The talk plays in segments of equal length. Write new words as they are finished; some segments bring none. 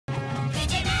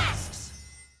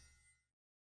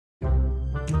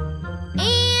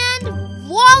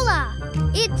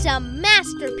It's a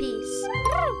masterpiece.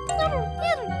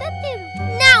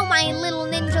 Now, my little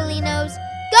ninjalinos,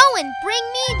 go and bring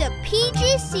me the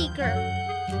PJ Seeker.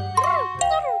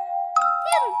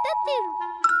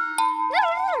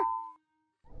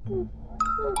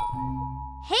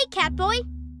 Hey, Catboy.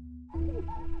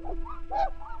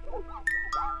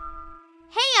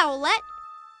 Hey, Owlette.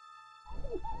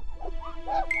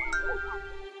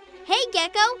 Hey,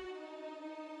 Gecko.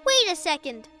 Wait a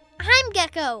second. I'm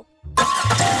Gecko.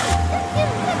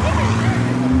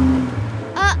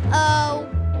 Uh-oh.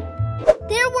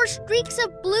 There were streaks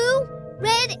of blue,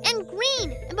 red, and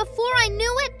green, and before I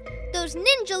knew it, those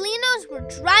ninjalinos were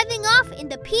driving off in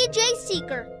the PJ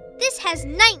Seeker. This has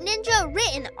Night Ninja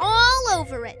written all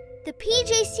over it. The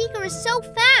PJ Seeker is so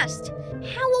fast.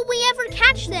 How will we ever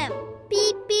catch them?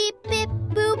 Beep, beep, beep,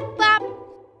 boop, bop.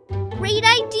 Great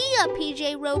idea,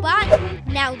 PJ Robot.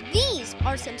 Now these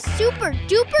are some super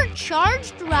duper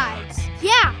charged rides.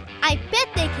 Yeah, I bet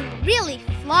they can really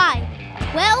fly.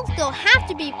 Well, they'll have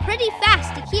to be pretty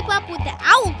fast to keep up with the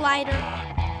Owl Glider.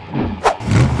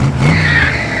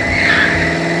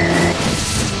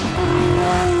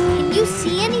 Can you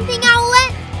see anything,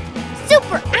 Owlette?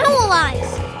 Super Owl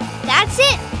Eyes! That's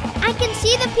it! I can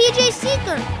see the PJ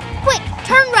Seeker. Quick,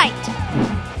 turn right.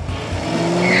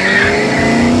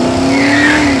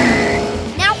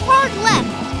 Now hard left.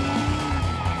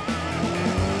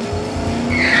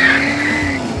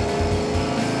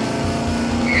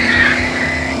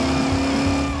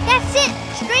 That's it!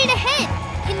 Straight ahead!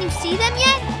 Can you see them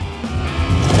yet?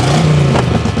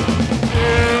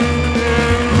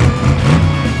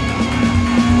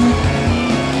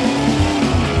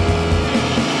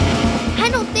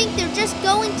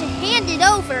 Going to hand it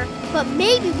over, but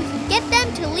maybe we can get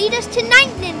them to lead us to Night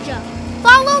Ninja.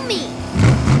 Follow me.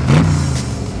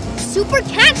 Super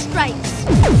Cat Strikes.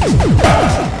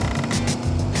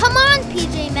 Come on,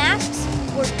 PJ Masks.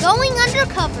 We're going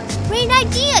undercover. Great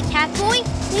idea, Catboy.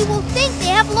 They will think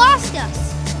they have lost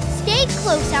us. Stay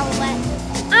close, Owlette.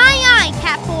 Aye, aye,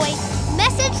 Catboy.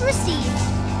 Message received.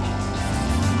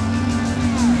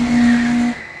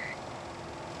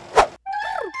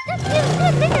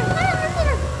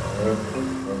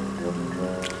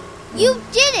 You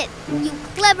did it, you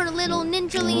clever little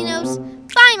ninjalinos.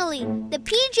 Finally, the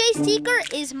PJ Seeker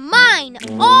is mine,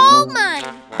 all mine.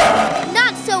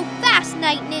 Not so fast,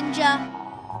 Night Ninja.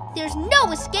 There's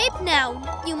no escape now.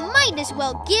 You might as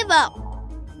well give up.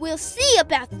 We'll see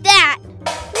about that.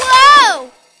 Whoa!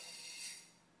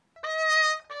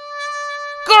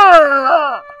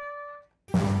 Grrr!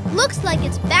 Looks like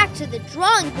it's back to the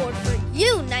drawing board for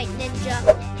you, Night Ninja.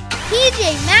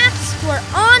 PJ Masks, we're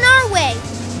on our way.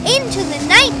 Into the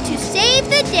night to save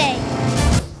the day.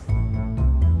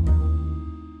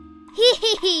 Hee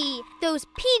hee hee. Those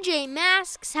PJ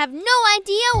Masks have no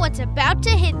idea what's about to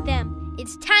hit them.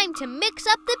 It's time to mix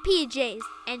up the PJs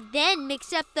and then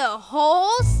mix up the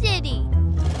whole city.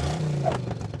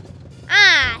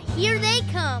 Ah, here they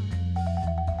come.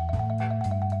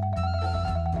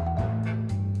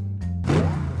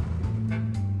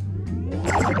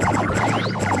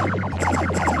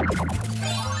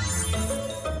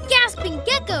 Gasping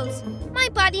geckos! My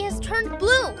body has turned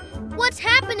blue. What's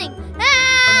happening?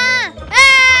 Ah!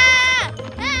 Ah!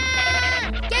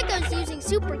 Ah! Geckos using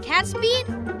super cat speed?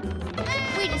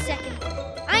 Wait a second.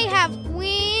 I have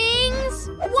wings.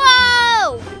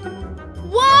 Whoa!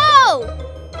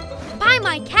 Whoa! By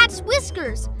my cat's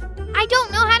whiskers. I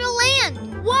don't know how to land.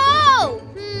 Whoa!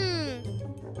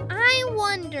 I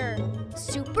wonder.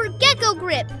 Super gecko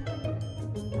grip.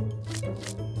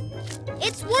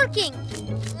 It's working.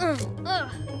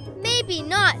 Maybe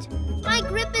not. My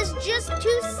grip is just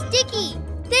too sticky.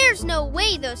 There's no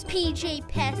way those PJ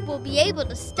pests will be able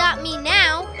to stop me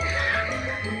now.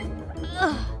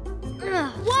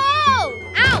 Whoa!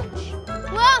 Ouch!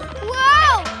 Whoa!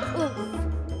 Whoa!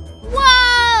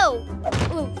 Whoa!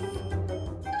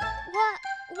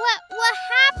 What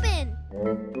happened?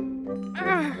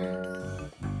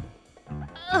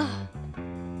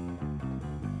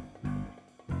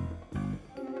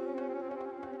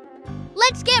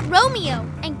 Let's get Romeo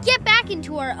and get back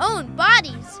into our own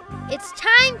bodies. It's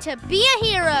time to be a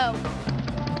hero.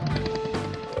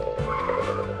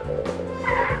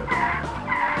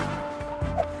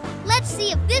 Let's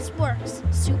see if this works.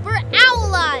 Super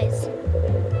Owl Eyes.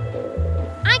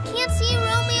 I can't see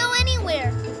Romeo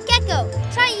anywhere. Gecko,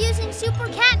 try using Super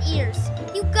Cat Ears.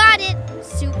 You got it.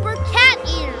 Super Cat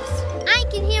Ears. I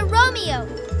can hear Romeo.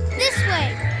 This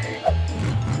way.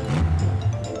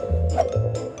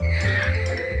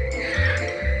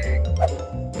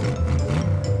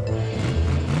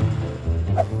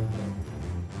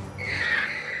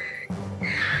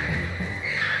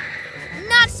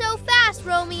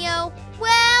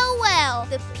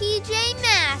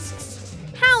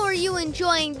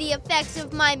 enjoying the effects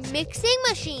of my mixing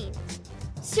machine.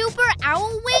 Super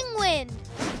Owl Wing Wind.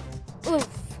 Oof.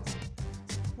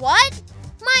 What?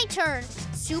 My turn.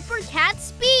 Super Cat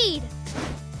Speed.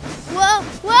 Whoa,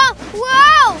 whoa,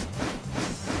 whoa!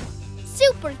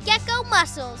 Super Gecko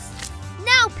Muscles.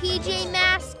 Now, PJ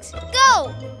Masks,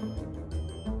 go!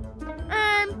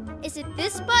 Is it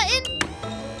this button?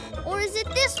 Or is it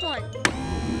this one?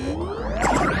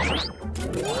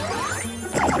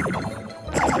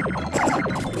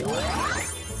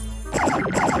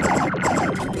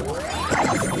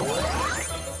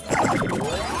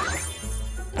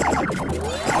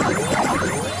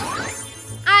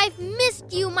 I've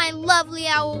missed you, my lovely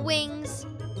owl wings.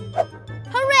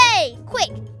 Hooray!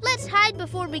 Quick, let's hide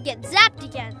before we get zapped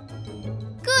again.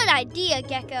 Good idea,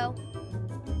 Gecko.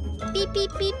 Beep,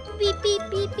 beep, beep, beep, beep,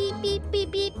 beep, beep, beep,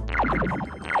 beep, beep.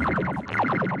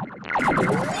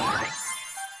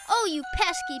 Oh, you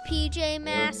pesky PJ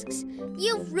Masks.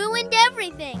 You've ruined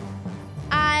everything.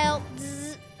 I'll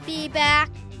be back.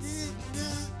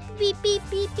 Beep, beep,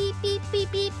 beep, beep, beep,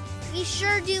 beep, beep. You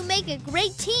sure do make a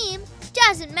great team.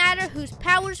 Doesn't matter whose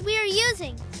powers we are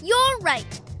using. You're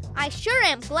right. I sure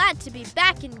am glad to be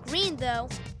back in green, though.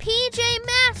 PJ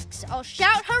Masks, I'll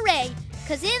shout hooray,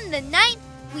 'cause in the night,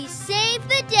 we save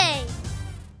the day.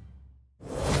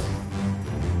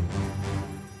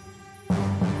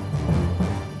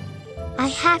 I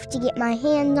have to get my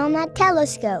hands on that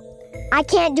telescope. I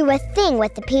can't do a thing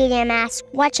with the PJ Mask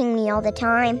watching me all the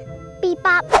time. Beep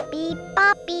bop, beep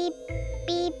bop, beep,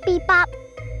 beep, beep bop.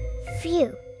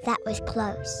 Phew, that was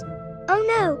close. Oh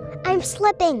no, I'm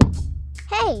slipping.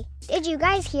 Hey, did you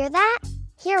guys hear that?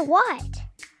 Hear what?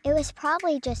 It was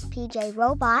probably just PJ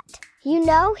Robot. You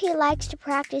know he likes to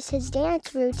practice his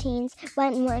dance routines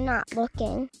when we're not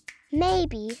looking.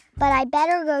 Maybe, but I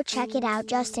better go check it out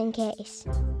just in case.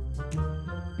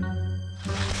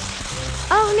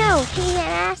 Oh no, PJ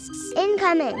Masks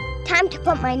incoming. Time to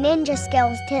put my ninja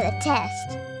skills to the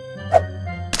test.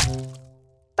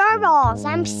 Furballs,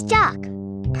 I'm stuck.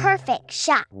 Perfect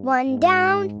shot. 1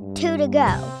 down, 2 to go.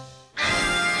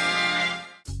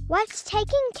 What's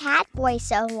taking Catboy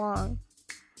so long?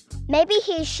 Maybe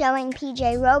he's showing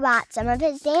PJ Robot some of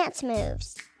his dance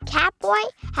moves. Catboy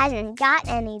hasn't got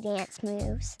any dance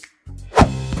moves.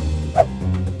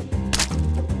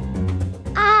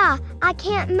 Ah, I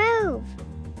can't move.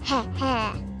 Heh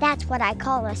heh, that's what I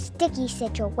call a sticky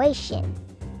situation.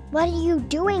 What are you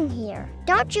doing here?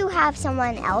 Don't you have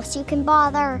someone else you can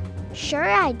bother? Sure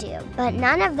I do, but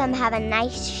none of them have a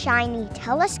nice shiny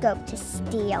telescope to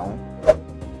steal.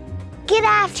 Get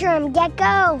after him,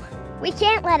 Gecko! We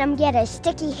can't let him get his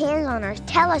sticky hands on our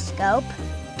telescope.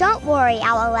 Don't worry,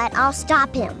 Owlette, I'll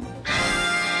stop him.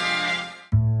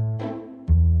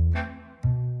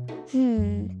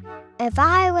 If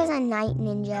I was a night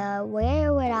ninja,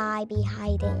 where would I be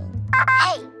hiding?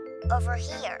 Hey, over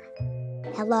here.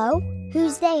 Hello?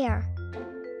 Who's there?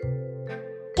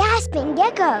 Gasping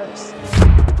geckos!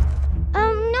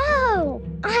 Oh no!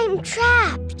 I'm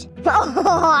trapped!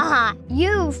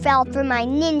 You fell for my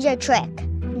ninja trick.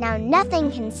 Now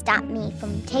nothing can stop me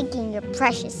from taking your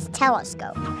precious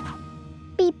telescope.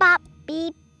 Beep bop,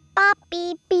 beep bop,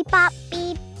 beep beep bop,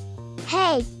 beep.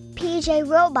 Hey, PJ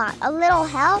Robot, a little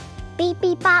help? Beep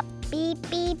beep bop, beep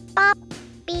beep bop,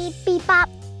 beep beep bop.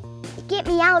 Get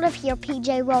me out of here,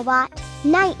 PJ Robot.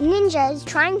 Night Ninja is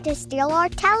trying to steal our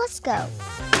telescope.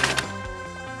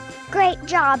 Great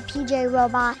job, PJ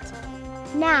Robot.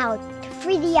 Now, to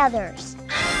free the others.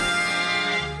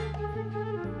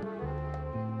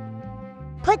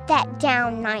 Put that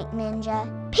down, Night Ninja.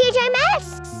 PJ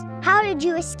Masks! How did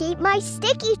you escape my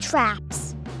sticky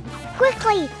traps?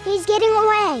 Quickly, he's getting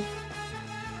away.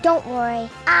 Don't worry,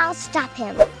 I'll stop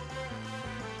him.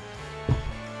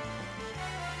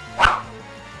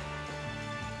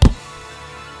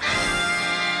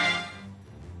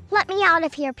 Let me out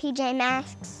of here, PJ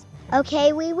Masks.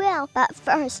 Okay, we will. But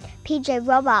first, PJ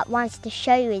Robot wants to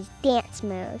show you his dance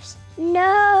moves.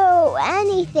 No,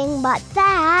 anything but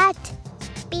that.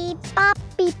 Beep, bop,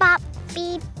 beep, bop,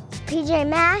 beep. PJ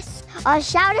Masks, I'll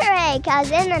shout hooray, 'cause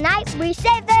in the night we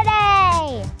save the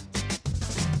day.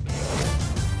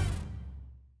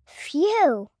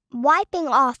 Phew, wiping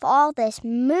off all this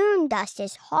moon dust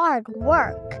is hard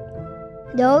work.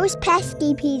 Those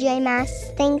pesky PJ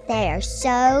Masks think they are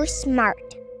so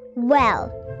smart.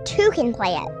 Well, 2 can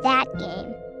play at that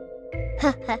game.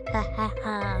 Ha ha ha ha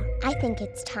ha. I think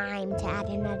it's time to add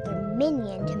another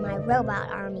minion to my robot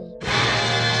army.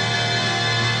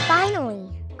 Finally,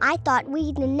 I thought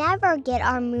we'd never get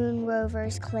our moon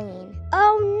rovers clean.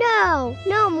 Oh no,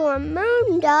 no more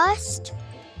moon dust.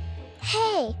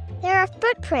 Hey, there are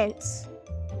footprints.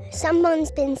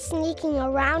 Someone's been sneaking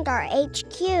around our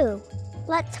HQ.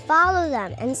 Let's follow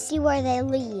them and see where they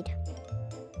lead.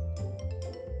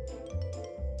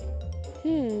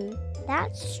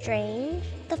 That's strange.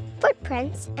 The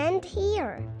footprints end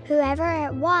here. Whoever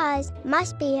it was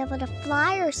must be able to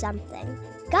fly or something.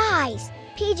 Guys,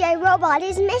 PJ Robot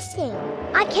is missing.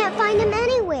 I can't find him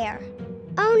anywhere.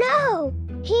 Oh no,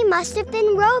 he must have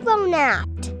been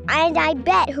robo-napped. And I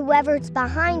bet whoever's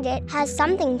behind it has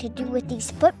something to do with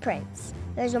these footprints.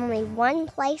 There's only one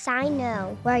place I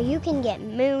know where you can get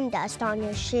moon dust on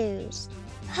your shoes.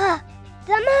 Huh,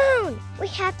 the moon! We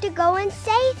have to go and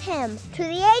save him to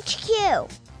the HQ.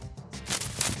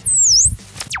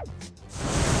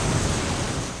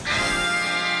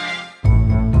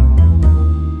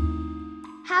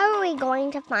 How are we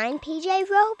going to find PJ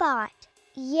Robot?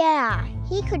 Yeah,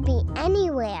 he could be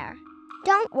anywhere.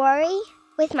 Don't worry.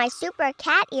 With my super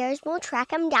cat ears, we'll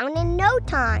track him down in no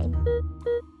time.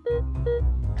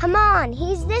 Come on,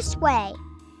 he's this way.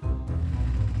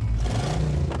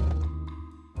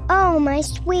 Oh, my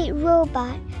sweet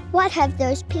robot, what have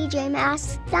those PJ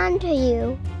Masks done to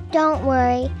you? Don't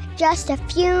worry, just a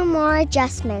few more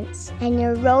adjustments, and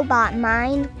your robot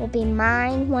mind will be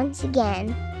mine once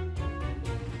again.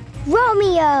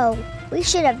 Romeo! We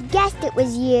should have guessed it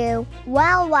was you.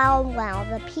 Well,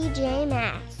 the PJ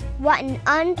Masks. What an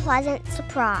unpleasant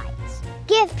surprise.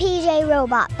 Give PJ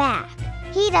Robot back.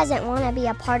 He doesn't want to be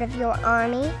a part of your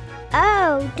army.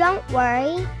 Oh, don't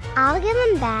worry. I'll give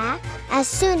him back as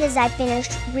soon as I finish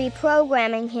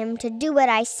reprogramming him to do what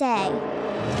I say.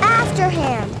 After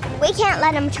him! We can't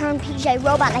let him turn PJ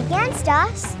Robot against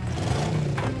us.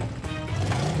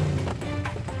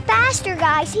 Faster,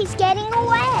 guys, he's getting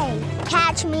away.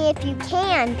 Catch me if you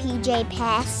can, PJ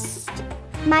Pest.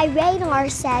 My radar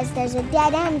says there's a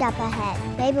dead end up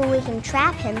ahead. Maybe we can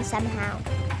trap him somehow.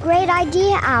 Great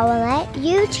idea, Owlette.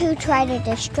 You two try to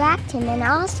distract him and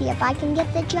I'll see if I can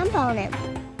get the jump on him.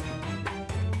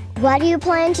 What do you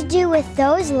plan to do with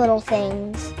those little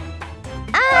things?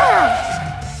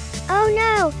 Ah! Oh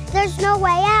no, there's no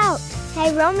way out.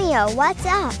 Hey Romeo, what's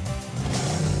up?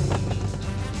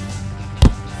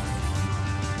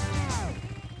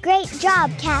 Great job,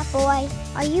 Catboy.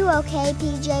 Are you okay,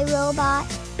 PJ Robot?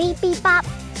 Beep, beep, bop.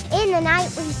 In the night,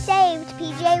 we saved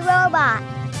PJ Robot.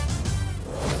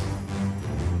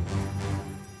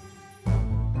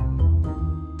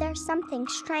 There's something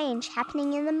strange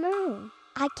happening in the moon.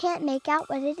 I can't make out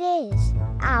what it is.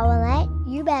 Owlette,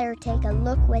 you better take a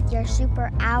look with your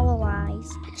super owl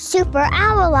eyes. Super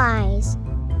owl eyes!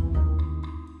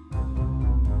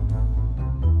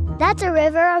 That's a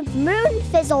river of moon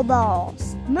fizzle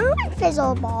balls. Moon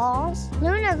fizzle balls?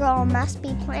 Luna Girl must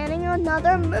be planning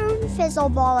another moon fizzle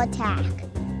ball attack.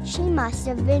 She must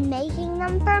have been making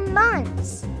them for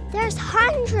months. There's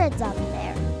hundreds of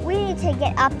them. We need to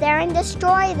get up there and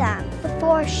destroy them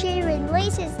before she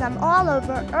releases them all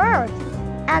over Earth.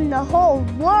 And the whole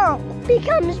world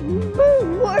becomes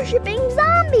moon-worshipping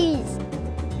zombies.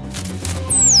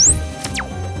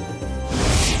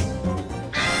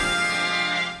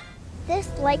 This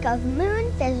lake of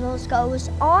moon fizzles goes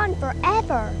on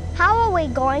forever. How are we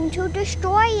going to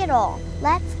destroy it all?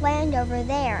 Let's land over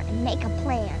there and make a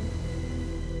plan.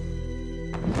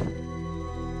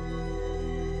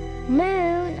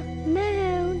 Moon,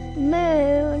 moon,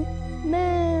 moon,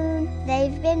 moon.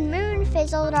 They've been moon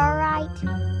fizzled, all right.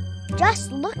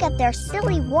 Just look at their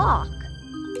silly walk.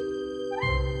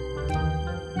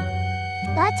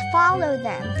 Let's follow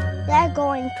them. They're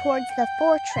going towards the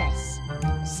fortress.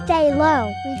 Stay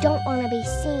low. We don't want to be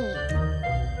seen.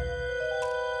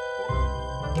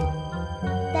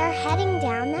 They're heading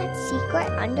down that secret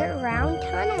underground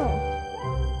tunnel.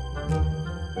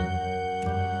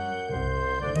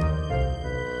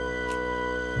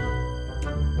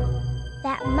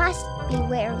 That must be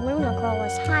where Luna Girl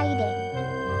is hiding.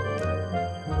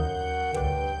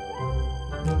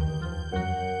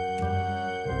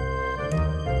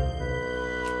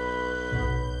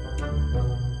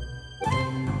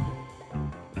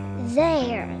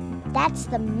 There, that's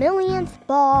the millionth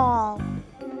ball.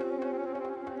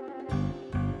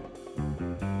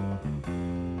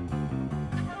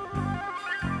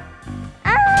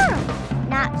 Ah!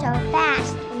 Not so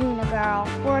fast, Luna Girl.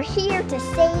 We're here to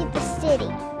save the city.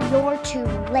 You're too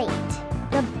late.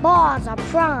 The balls are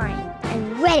primed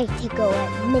and ready to go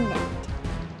at midnight.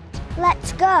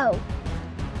 Let's go.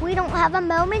 We don't have a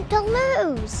moment to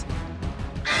lose.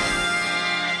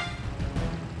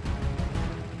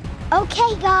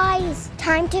 Okay, guys,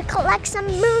 time to collect some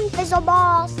moon fizzle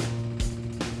balls.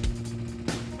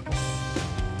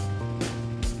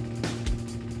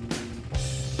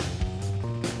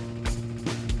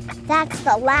 That's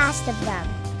That's the last of them.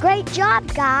 Great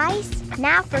job, guys.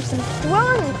 Now for some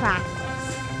throwing practice.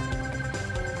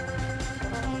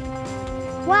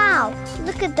 Wow,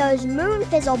 look at those moon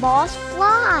fizzle balls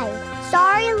fly.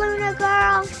 Sorry, Luna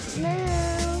girl.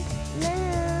 Moon,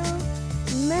 moon,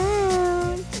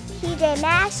 moon. PJ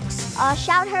Masks, all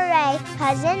shout hooray,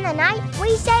 'cause in the night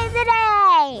we save the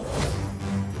day.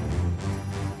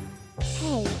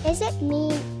 Hey, is it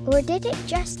me, or did it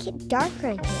just get darker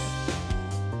in here?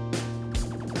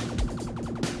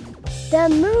 The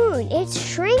moon, it's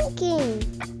shrinking.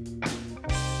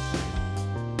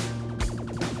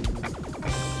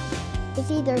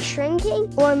 It's either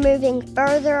shrinking or moving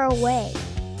further away.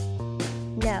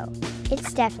 No,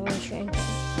 it's definitely shrinking.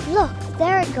 Look,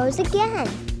 there it goes again.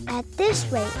 At this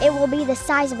rate, it will be the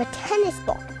size of a tennis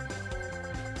ball.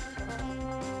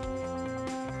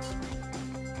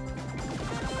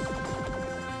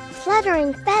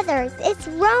 Fluttering feathers, it's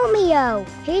Romeo.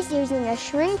 He's using a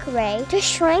shrink ray to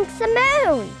shrink the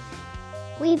moon.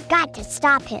 We've got to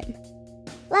stop him.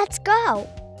 Let's go.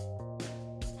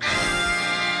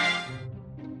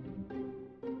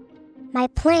 My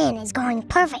plan is going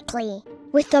perfectly.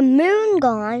 With the moon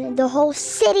gone, the whole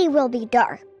city will be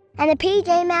dark, and the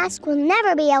PJ Mask will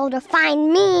never be able to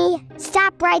find me.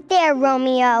 Stop right there,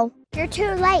 Romeo. You're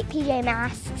too late, PJ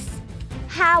Masks.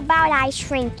 How about I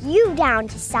shrink you down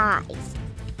to size?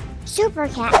 Super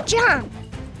Cat, jump!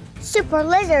 Super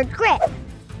Lizard, grip!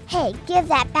 Hey, give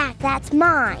that back, that's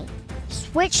mine.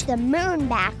 Switch the moon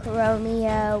back,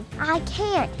 Romeo. I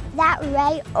can't. That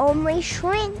ray only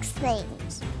shrinks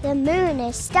things. The moon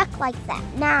is stuck like that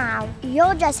now.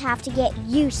 You'll just have to get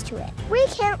used to it. We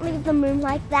can't leave the moon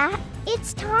like that.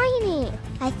 It's tiny.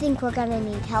 I think we're gonna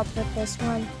need help with this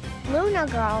one. Luna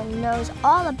Girl knows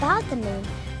all about the moon.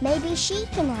 Maybe she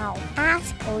can help.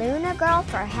 Ask Luna Girl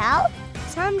for help?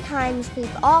 Sometimes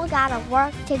we've all gotta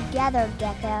work together,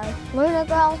 Gecko. Luna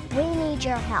Girl, we need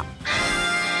your help.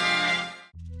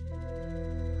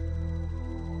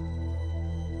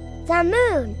 The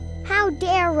moon! How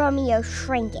dare Romeo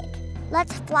shrink it?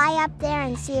 Let's fly up there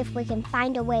and see if we can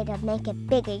find a way to make it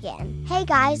big again. Hey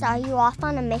guys, are you off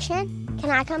on a mission? Can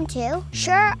I come too?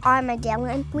 Sure,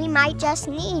 Armadillon. We might just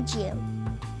need you.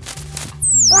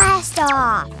 Blast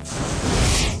off!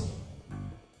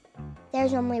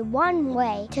 There's only one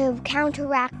way to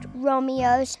counteract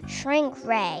Romeo's shrink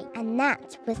ray, and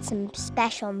that's with some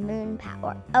special moon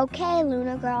power. Okay,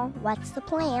 Luna Girl, what's the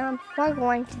plan? We're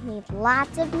going to need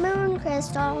lots of moon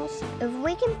crystals. If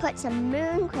we can put some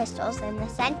moon crystals in the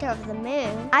center of the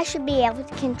moon, I should be able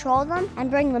to control them and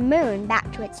bring the moon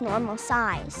back to its normal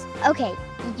size. Okay,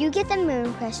 you get the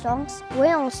moon crystals,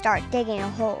 we'll start digging a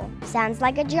hole. Sounds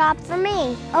like a job for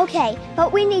me. Okay,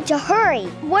 but we need to hurry.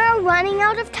 We're running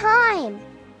out of time.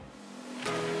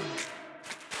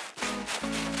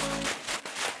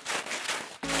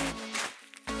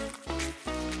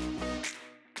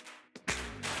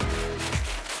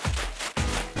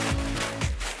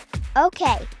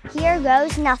 Okay, here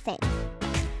goes nothing.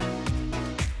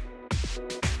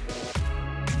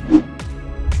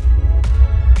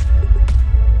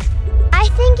 I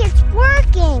think it's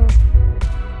working!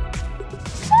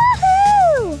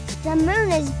 Woohoo! The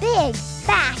moon is big,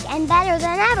 back, and better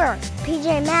than ever.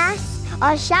 PJ Masks,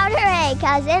 I'll shout hooray,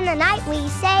 'cause in the night we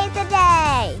save the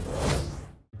day.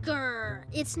 Grr,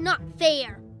 it's not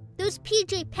fair. Those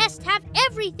PJ pests have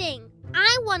everything.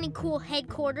 I wanted cool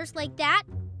headquarters like that.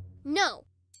 No,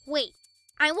 wait,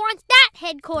 I want that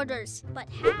headquarters, but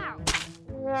how?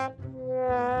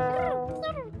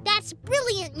 That's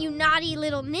brilliant, you naughty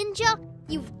little ninja.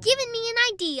 You've given me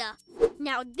an idea.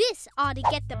 Now this ought to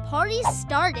get the party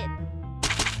started.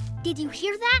 Did you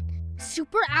hear that?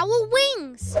 Super owl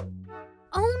wings!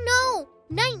 Oh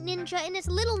no, Night Ninja and his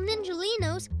little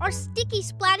ninjalinos are sticky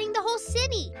splatting the whole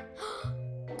city.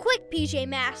 Quick, PJ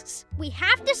Masks, we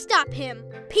have to stop him.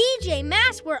 PJ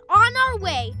Masks, we're on our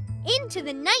way. Into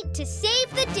the night to save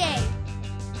the day.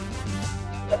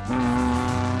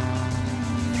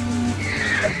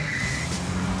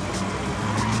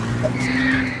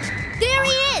 There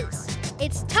he is!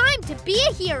 It's time to be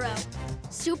a hero.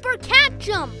 Super Cat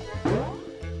Jump.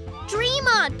 Dream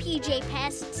on, PJ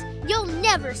Pests. You'll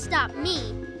never stop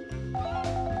me.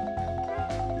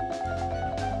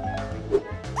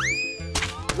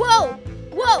 Whoa!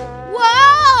 Whoa!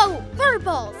 Whoa!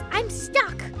 Furballs, I'm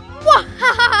stuck.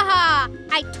 Wah-ha-ha-ha!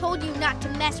 I told you not to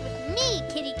mess with me,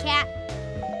 kitty cat.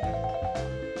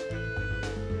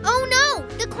 Oh no!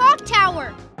 The clock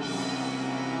tower!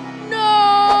 No!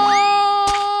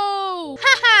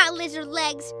 Ha-ha, lizard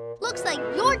legs! Looks like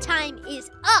your time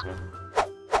is up.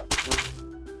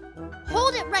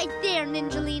 Hold it right there,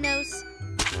 ninjalinos.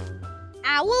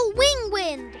 Owl Wing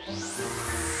Wind.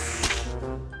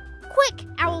 Quick,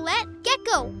 Owlette,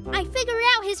 Gecko, I figured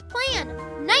out his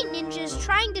plan. Night Ninja's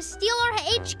trying to steal our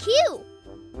HQ.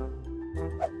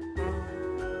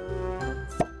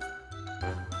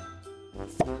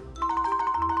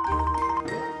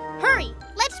 Hurry,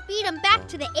 let's beat him back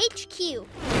to the HQ.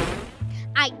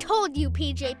 I told you,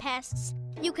 PJ Pests,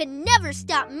 you can never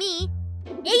stop me.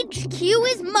 HQ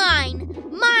is mine.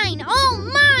 Mine, all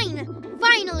mine.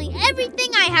 Finally,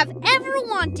 everything I have ever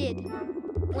wanted.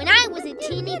 When I was a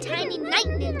teeny tiny night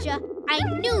ninja, I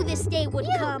knew this day would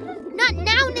come. Not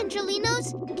now,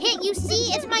 Ninjalinos. Can't you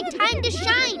see it's my time to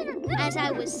shine? As I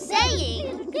was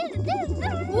saying.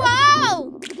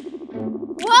 Whoa!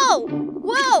 Whoa!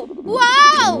 Whoa!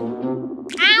 Whoa!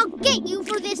 I'll get you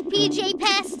for this, PJ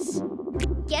Pests.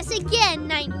 Guess again,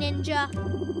 Night Ninja.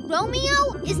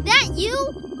 Romeo, is that you?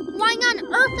 Why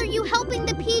on earth are you helping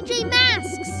the PJ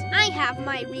Masks? I have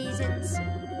my reasons.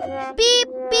 Beep,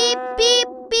 beep, beep,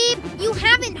 beep. You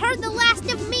haven't heard the last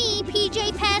of me,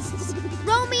 PJ Pests.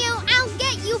 Romeo, I'll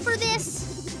get you for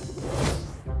this.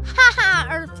 Haha,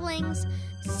 Earthlings.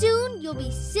 Soon you'll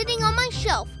be sitting on my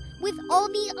shelf with all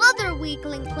the other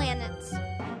weakling planets.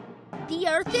 The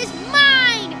Earth is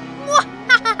mine!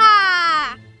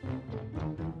 Mwahaha!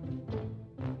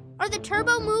 Are the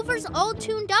turbo movers all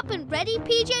tuned up and ready,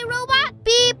 PJ Robot?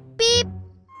 Beep, beep.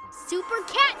 Super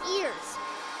cat ears.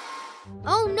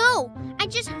 Oh no, I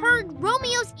just heard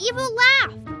Romeo's evil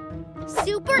laugh.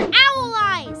 Super owl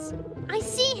eyes. I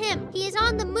see him. He is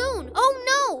on the moon. Oh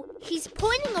no, he's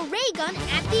pointing a ray gun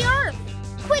at the Earth.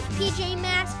 Quick, PJ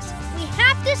Masks. We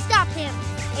have to stop him.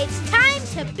 It's time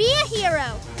to be a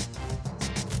hero.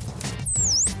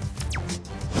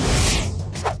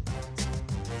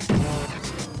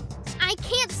 I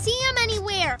can't see him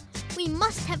anywhere. We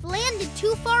must have landed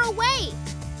too far away.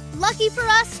 Lucky for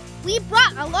us, we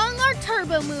brought along our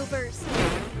turbo movers.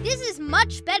 This is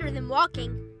much better than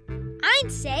walking,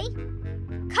 I'd say.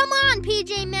 Come on,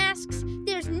 PJ Masks.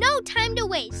 There's no time to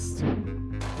waste.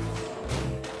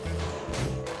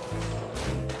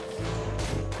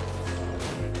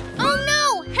 Oh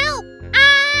no! Help!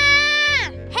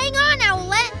 Ah! Hang on,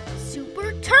 Owlette!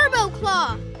 Super Turbo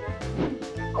Claw!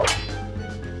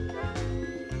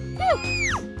 Whew.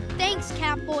 Thanks,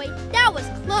 Catboy. That was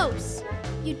close.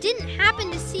 You didn't happen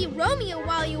to see Romeo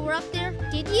while you were up there,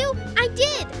 did you? I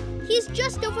did! He's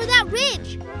just over that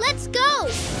ridge. Let's go!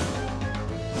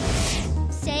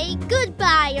 Say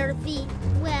goodbye, Earthy.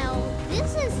 Well,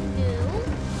 this is new.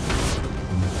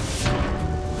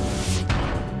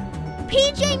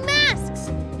 PJ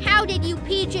Masks! How did you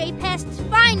PJ Pests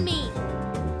find me?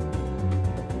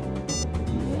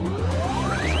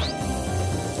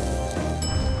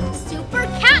 Super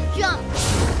Cat Jump!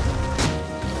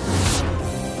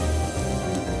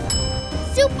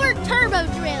 Super Turbo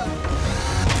Drill!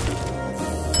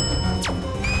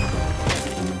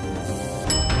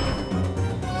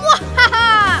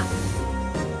 Mwahaha!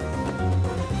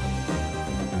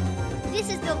 This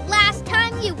is the last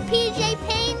time you PJ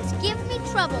Pains give me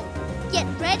trouble. Get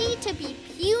ready to be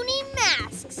puny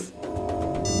masks.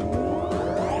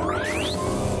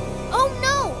 Oh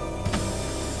no!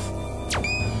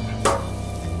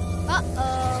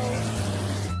 Uh-oh.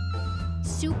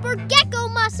 Super Gecko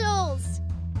Muscles!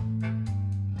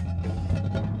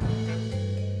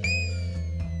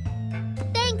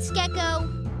 Thanks, Gecko.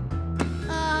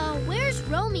 Where's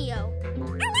Romeo?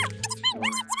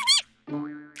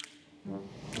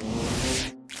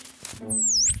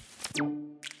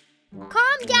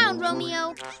 Calm down,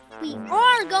 Romeo. We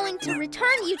are going to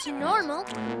return you to normal.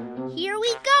 Here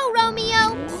we go,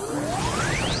 Romeo.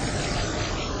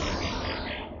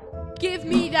 Give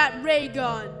me that ray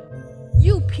gun.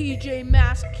 You PJ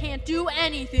Mask can't do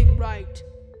anything right.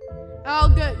 I'll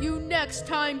get you next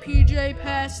time, PJ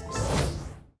Pests.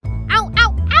 Ow,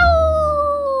 ow,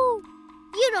 ow!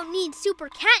 You don't need super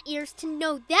cat ears to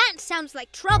know that sounds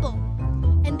like trouble.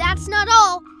 And that's not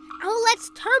all.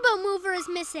 Owlette's turbo mover is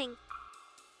missing.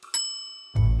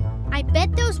 I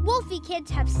bet those Wolfie kids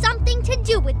have something to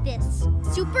do with this.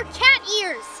 Super cat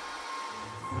ears.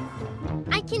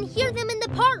 I can hear them in the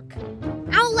park.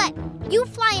 Owlette, you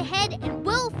fly ahead and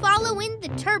we'll follow in the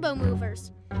turbo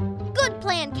movers. Good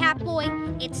plan,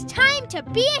 Catboy. It's time to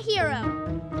be a hero.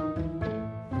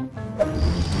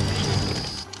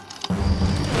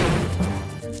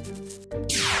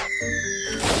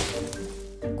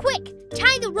 Quick,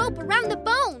 tie the rope around the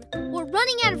bone. We're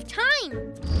running out of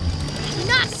time.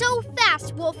 Not so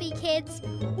fast, Wolfie kids.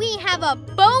 We have a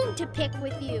bone to pick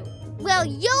with you. Well,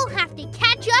 you'll have to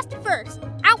catch us first.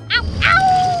 Ow, ow,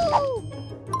 ow!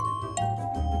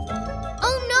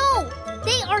 Oh no!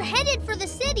 They are headed for the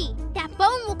city. That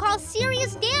bone will cause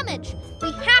serious damage.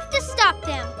 We have to stop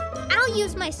them. I'll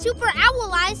use my super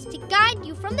owl eyes to guide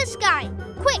you from the sky.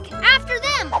 Quick, after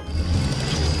them!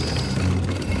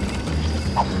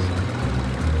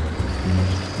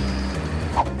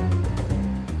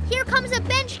 Here comes a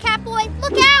bench, Catboy.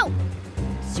 Look out!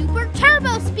 Super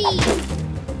turbo speed!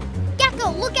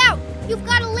 Gecko, look out! You've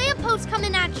got a lamppost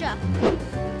coming at ya!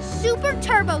 Super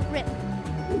turbo grip!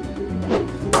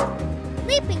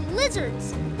 Leaping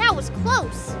lizards! That was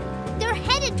close! They're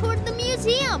headed toward the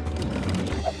museum!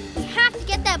 We have to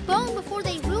get that bone before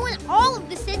they ruin all of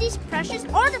the city's precious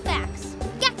artifacts!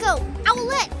 Gecko,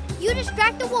 Owlette, you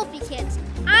distract the Wolfie kids.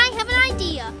 I have an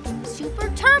idea! Super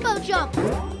turbo jump!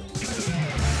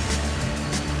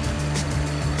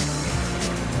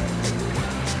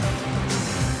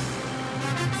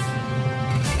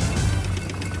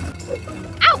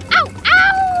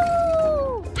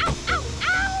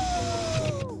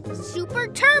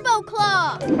 Turbo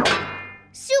Claw!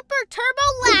 Super Turbo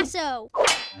Lasso!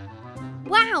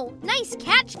 Wow, nice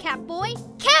catch, Catboy!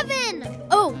 Kevin!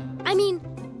 Oh, I mean,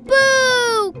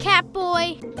 boo,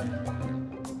 Catboy!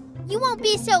 You won't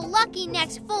be so lucky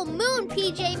next full moon,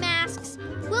 PJ Masks.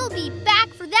 We'll be back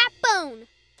for that bone.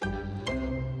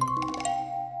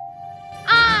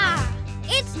 Ah,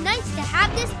 it's nice to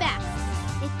have this back.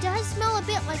 It does smell a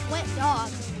bit like wet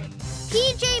dog.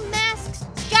 PJ Masks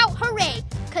shout hooray!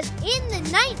 'Cause in the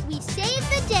night we save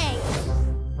the day.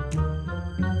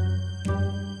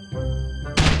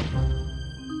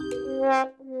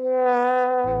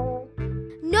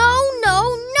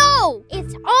 No!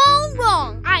 It's all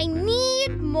wrong. I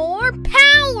need more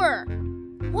power.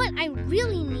 What I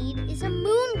really need is a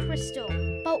moon crystal.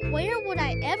 But where would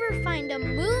I ever find a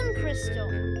moon crystal?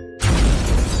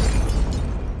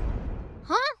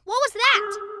 Huh? What was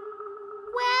that?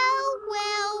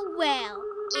 Well.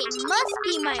 It must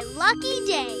be my lucky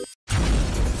day.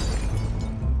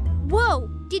 Whoa,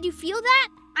 did you feel that?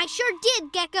 I sure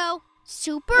did, Gecko.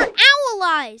 Super owl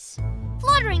eyes.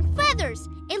 Fluttering feathers.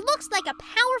 It looks like a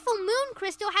powerful moon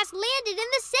crystal has landed in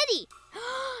the city.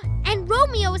 And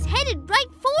Romeo is headed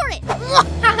right for it.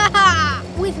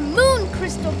 With moon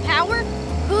crystal power,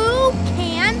 who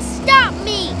can stop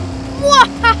me?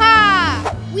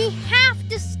 We have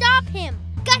to stop him.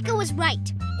 Gecko is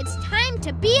right. It's time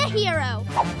to be a hero.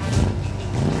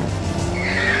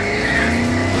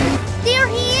 There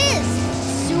he is!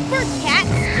 Super Cat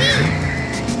Speed!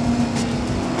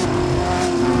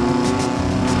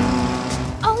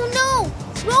 Oh no!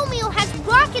 Romeo has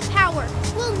rocket power!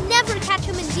 We'll never catch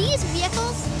him in these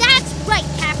vehicles! That's right,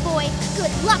 Catboy!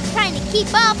 Good luck trying to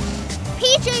keep up!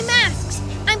 PJ Masks!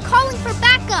 I'm calling for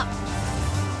backup!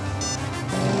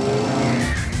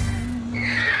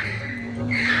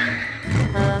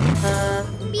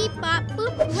 Beep, bop,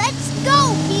 boop. Let's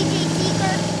go, PJ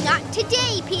Seeker. Not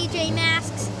today, PJ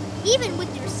Masks. Even with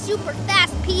your super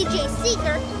fast PJ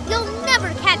Seeker, you'll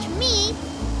never catch me.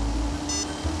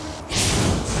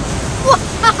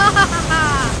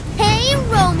 Hey,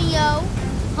 Romeo.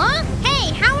 Huh?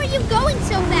 Hey, how are you going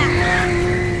so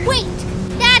fast? Wait,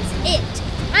 that's it.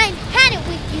 I've had it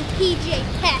with you, PJ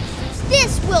Pests.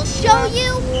 This will show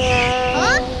you.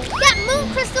 Huh? That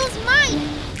moon crystal's mine.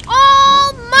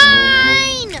 All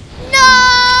mine!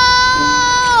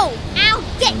 No! I'll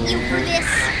get you for this.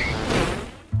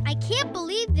 I can't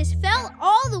believe this fell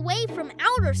all the way from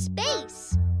outer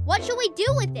space. What should we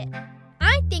do with it?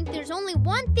 I think there's only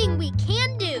one thing we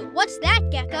can do. What's that,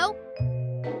 Gecko?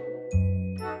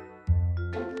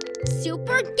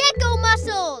 Super Gecko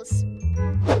muscles!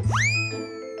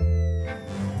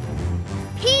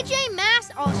 PJ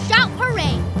Masks all shout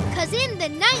hooray, 'cause in the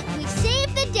night we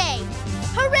save the day.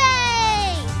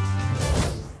 Hooray!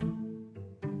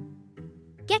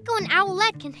 Gecko and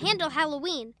Owlette can handle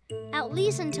Halloween, at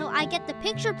least until I get the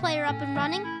picture player up and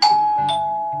running.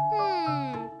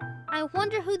 I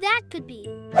wonder who that could be.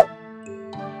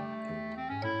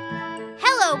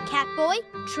 Hello, Catboy.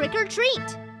 Trick or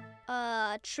treat?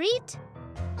 Treat?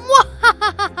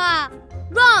 Mwahahaha!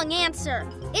 Wrong answer.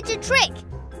 It's a trick.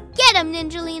 Get 'em,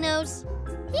 Ninjalinos.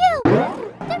 Ew!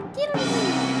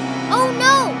 Oh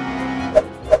no!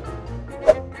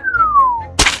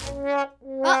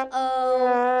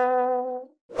 Uh-oh.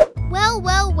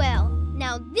 Well.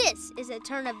 Now this is a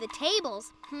turn of the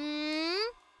tables.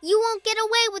 You won't get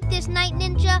away with this, Night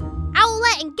Ninja.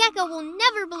 Owlette and Gecko will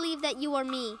never believe that you are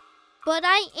me. But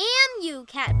I am you,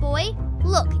 Catboy.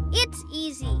 Look, it's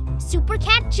easy. Super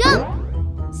Cat jump.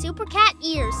 Super Cat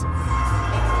ears.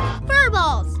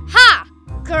 Furballs. Ha!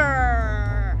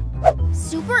 Grrr.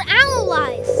 Super Owl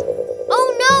eyes.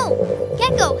 Oh no!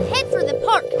 Gecko, head for the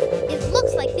park. It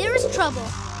looks like there is trouble.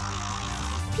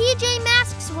 PJ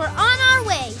Masks were on our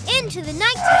way into the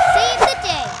night to save the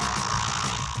day.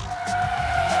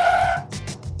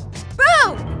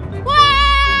 Boom!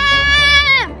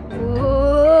 Wah!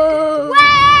 Whoa.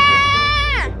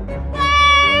 Wah! Wah!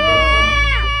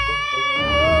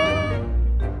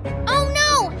 Oh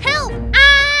no! Help!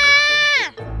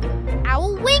 Ah!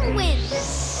 Owl wing win!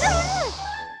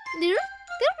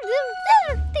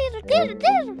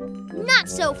 Not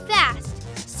so fast!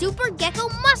 Super Gecko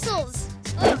muscles!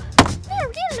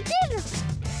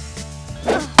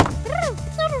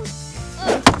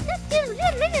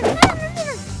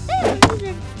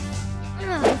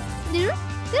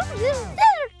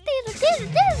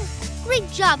 Great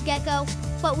job, Gecko.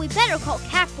 But we better call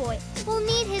Catboy. We'll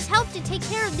need his help to take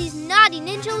care of these naughty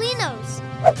Ninjalinos.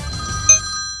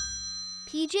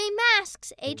 PJ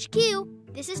Masks, HQ.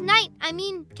 This is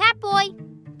Catboy.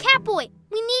 Catboy,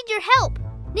 we need your help.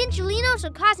 Ninjalinos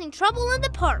are causing trouble in the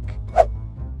park.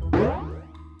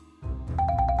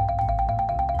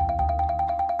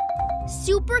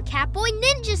 Super Catboy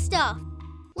Ninja stuff.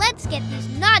 Let's get these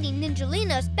naughty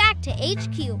Ninjalinos back to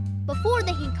HQ before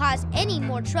they can cause any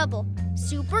more trouble.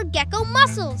 Super Gecko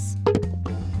muscles.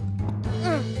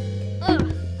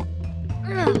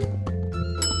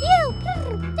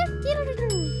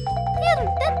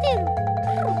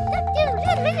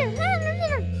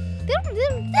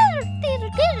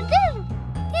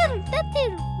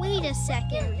 Wait a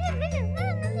second.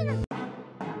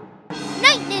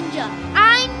 Night Ninja!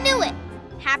 I knew it!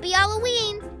 Happy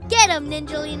Halloween! Get 'em,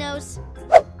 Ninjalinos!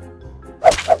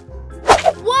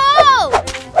 Whoa!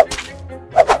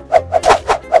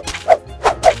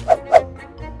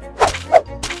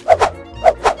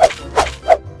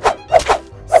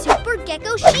 Super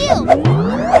Gecko shield!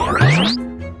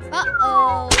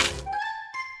 Uh-oh.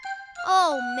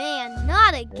 Oh man,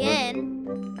 not again.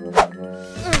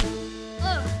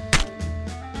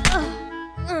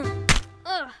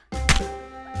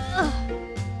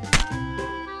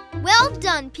 Well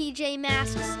done, PJ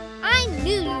Masks. I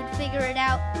knew you'd figure it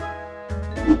out.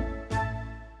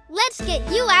 Let's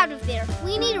get you out of there.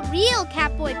 We need a real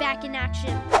Catboy back in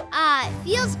action. It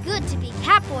feels good to be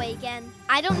Catboy again.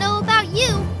 I don't know about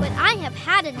you, but I have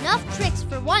had enough tricks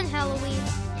for one Halloween.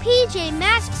 PJ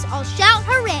Masks all shout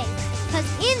hooray, 'cause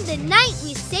in the night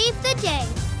we save the day.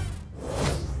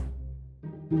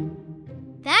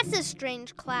 That's a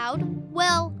strange cloud.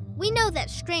 Well, we know that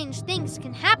strange things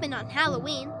can happen on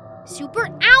Halloween. Super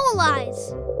Owl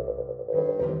Eyes!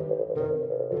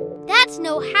 That's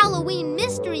no Halloween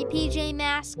mystery, PJ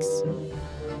Masks.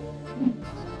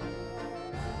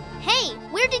 Hey,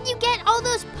 where did you get all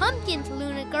those pumpkins,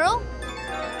 Luna Girl?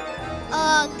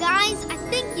 Guys, I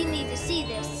think you need to see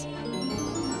this.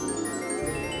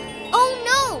 Oh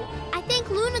no! I think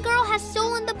Luna Girl has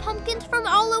stolen the pumpkins from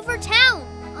all over town.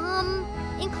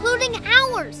 Including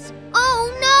ours. Oh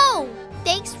no!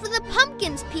 Thanks for the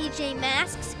pumpkins, PJ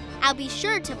Masks. I'll be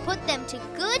sure to put them to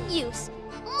good use.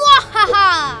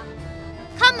 Mwahaha!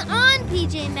 Come on,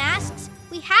 PJ Masks.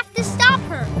 We have to stop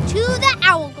her. To the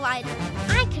Owl Glider.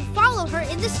 I can follow her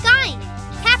in the sky.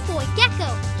 Catboy,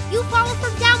 Gecko, you follow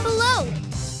from down below.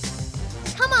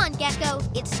 Come on, Gecko.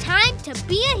 It's time to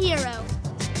be a hero.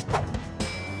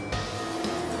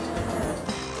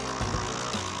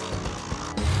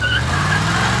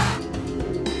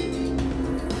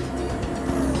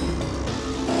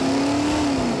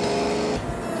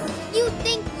 You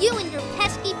think you and your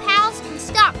pesky pals can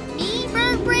stop me,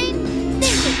 Bird Brain?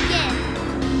 Think again.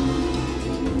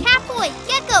 Catboy,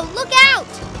 Gecko, look out!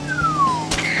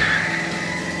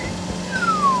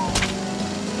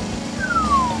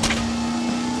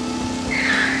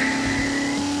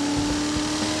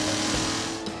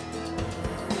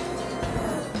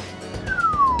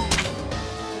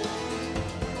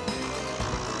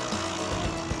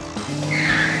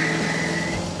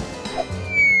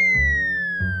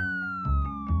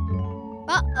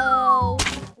 Uh-oh.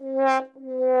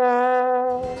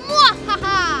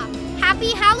 Mwahaha!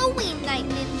 Happy Halloween, Night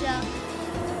Ninja.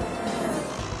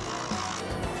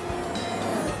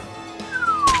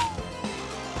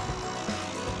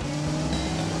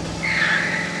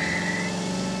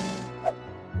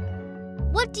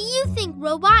 What do you think,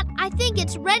 Robot? I think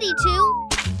it's ready to.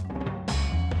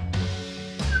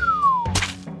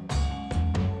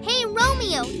 Hey,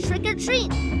 Romeo, trick or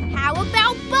treat. How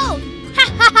about both? Ha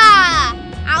ha ha!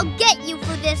 I'll get you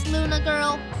for this, Luna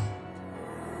Girl.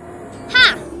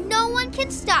 Ha! No one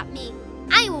can stop me.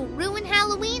 I will ruin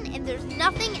Halloween, and there's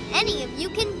nothing any of you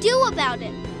can do about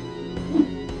it.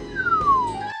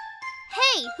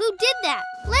 Hey, who did that?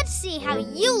 Let's see how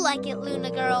you like it,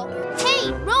 Luna Girl.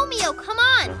 Hey, Romeo, come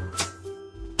on.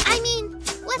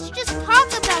 Let's just talk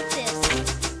about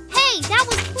this. Hey, that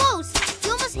was close.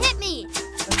 You almost hit me.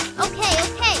 Okay.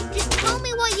 Just tell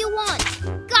me what you want.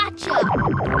 Gotcha.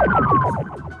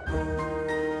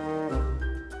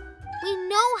 We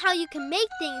know how you can make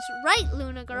things right,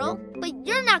 Luna Girl, but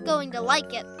you're not going to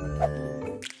like it.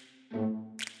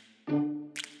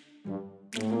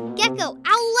 Gecko,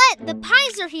 Owlette, the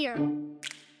pies are here.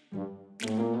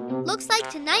 Looks like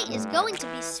tonight is going to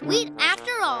be sweet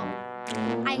after all.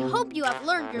 I hope you have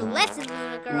learned your lesson,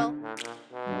 Luna Girl.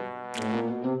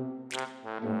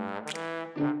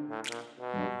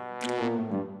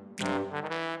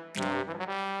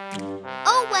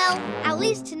 Oh well, at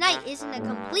least tonight isn't a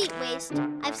complete waste.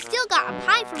 I've still got a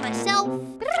pie for myself.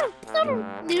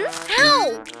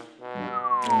 Ow!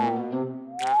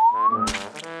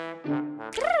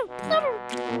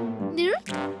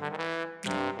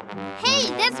 Hey,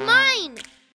 that's mine!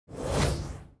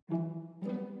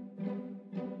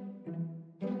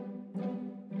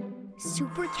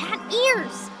 Super Cat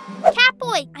ears!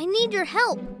 Catboy, I need your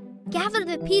help. Gather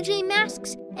the PJ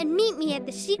Masks and meet me at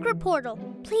the secret portal.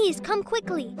 Please come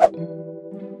quickly.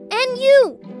 And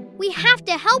you! We have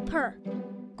to help her.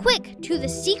 Quick, to the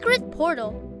secret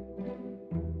portal.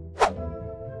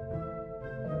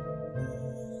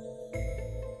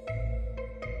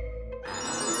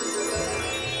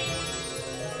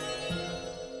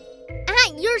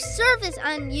 At your service,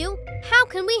 Anyu. How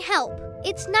can we help?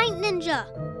 It's Night Ninja.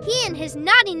 He and his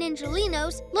naughty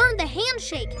Ninjalinos learned the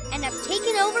handshake and have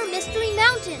taken over Mystery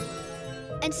Mountain.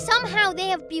 And somehow they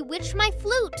have bewitched my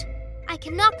flute. I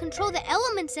cannot control the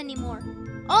elements anymore.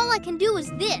 All I can do is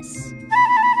this.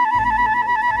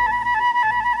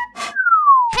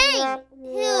 Hey!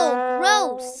 Ew,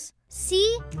 gross.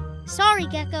 See? Sorry,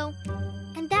 Gecko.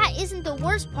 And that isn't the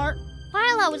worst part.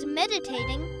 While I was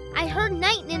meditating, I heard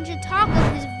Night Ninja talk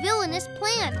of his villainous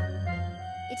plan.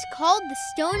 It's called the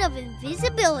Stone of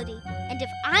Invisibility, and if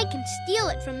I can steal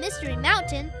it from Mystery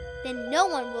Mountain, then no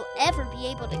one will ever be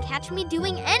able to catch me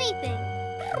doing anything.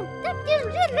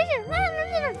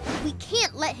 We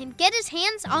can't let him get his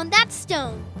hands on that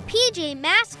stone. PJ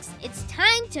Masks, it's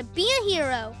time to be a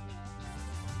hero.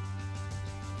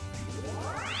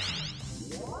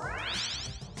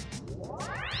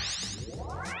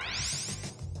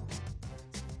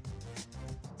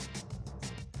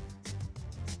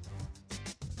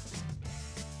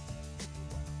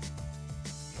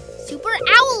 Super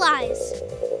Owl Eyes!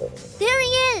 There he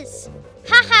is!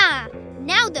 Ha-ha!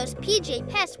 Now those PJ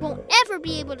pests won't ever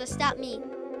be able to stop me.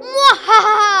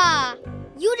 Mwahaha!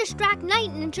 You distract Night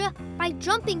Ninja by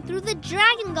jumping through the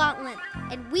Dragon Gauntlet,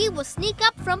 and we will sneak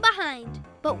up from behind.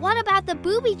 But what about the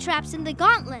booby traps in the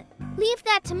gauntlet? Leave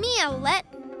that to me, Owlette.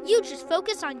 You just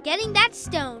focus on getting that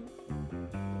stone.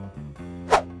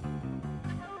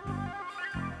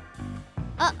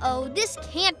 Uh-oh, this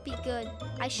can't be good.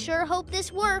 I sure hope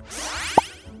this works.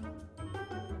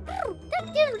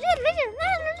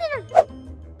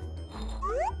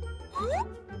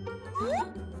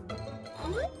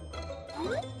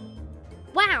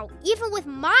 Wow, even with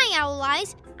my owl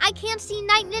eyes, I can't see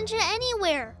Night Ninja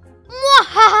anywhere.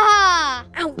 Mwahaha!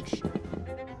 Ouch!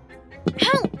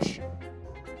 Ouch!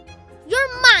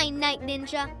 You're mine, Night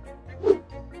Ninja.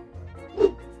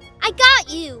 I got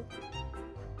you!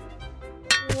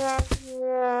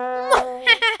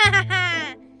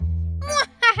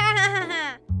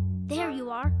 There you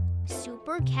are.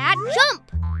 Super Cat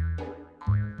Jump!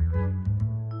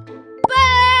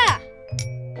 Bah!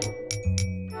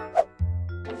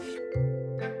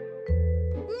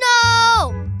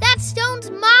 No! That stone's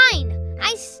mine!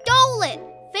 I stole it,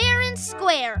 fair and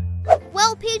square.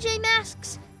 Well, PJ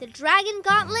Masks, the Dragon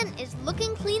Gauntlet is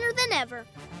looking cleaner than ever.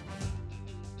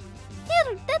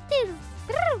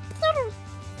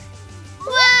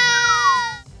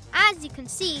 Whoa! As you can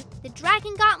see, the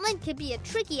Dragon Gauntlet can be a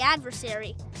tricky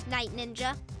adversary, Night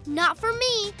Ninja. Not for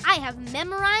me. I have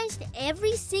memorized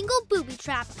every single booby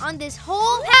trap on this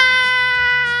whole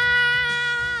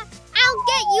I'll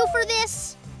get you for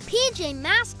this! PJ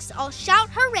Masks all shout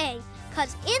hooray,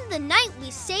 'cause in the night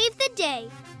we save the day.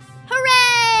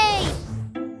 Hooray!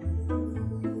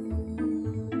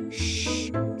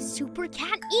 Shh! Super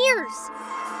Cat ears!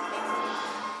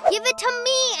 Give it to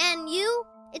me, Anyu!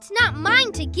 It's not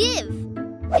mine to give.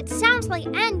 It sounds like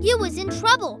Anyu is in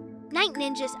trouble. Night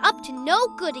Ninja's up to no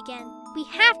good again. We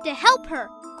have to help her.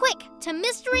 Quick, to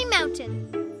Mystery Mountain.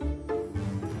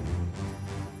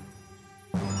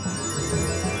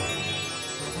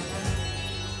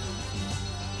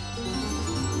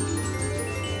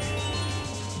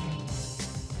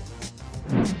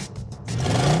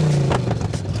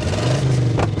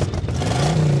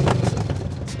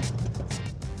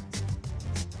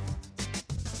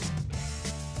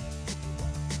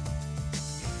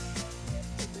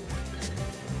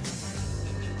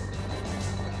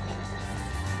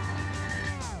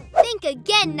 Think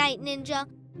again, Night Ninja.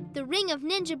 The Ring of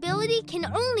Ninjability can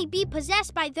only be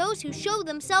possessed by those who show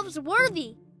themselves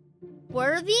worthy.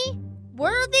 Worthy?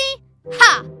 Worthy?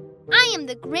 Ha! I am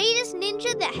the greatest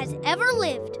ninja that has ever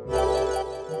lived.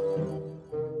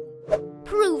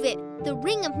 Prove it. The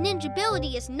Ring of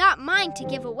Ninjability is not mine to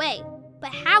give away.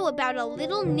 But how about a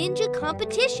little ninja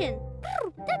competition?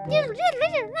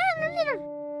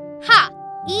 Ha!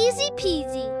 Easy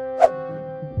peasy.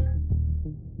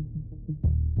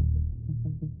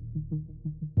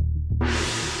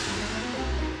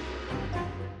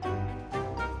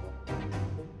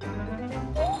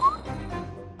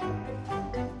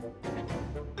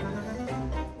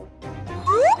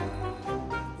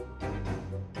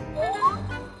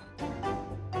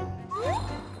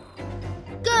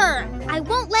 I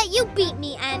won't let you beat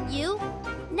me, and you.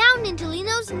 Now,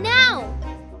 Ninjalinos, now!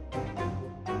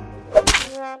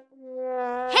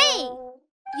 Hey!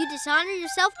 You dishonor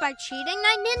yourself by cheating,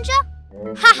 Night Ninja?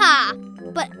 Haha!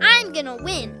 But I'm gonna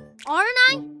win, aren't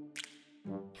I?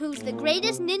 Who's the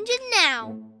greatest ninja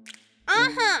now?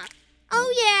 Uh-huh.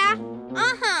 Oh, yeah.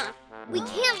 Uh-huh. We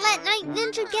can't let Night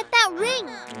Ninja get that ring.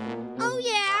 Oh,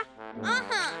 yeah.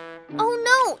 Uh-huh. Oh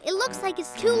no, it looks like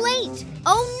it's too late.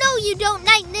 Oh no, you don't,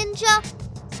 Night Ninja.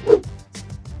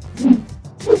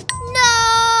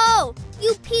 No!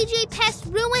 You PJ pests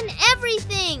ruin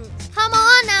everything. Come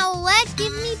on, Owlette,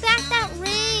 give me back that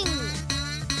ring.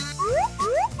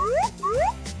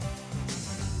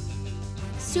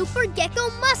 Super Gecko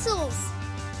muscles.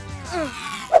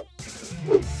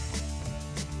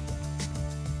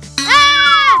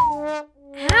 Ah!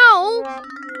 Ow!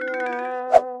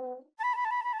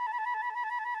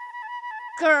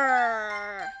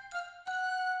 Grrr.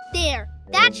 There,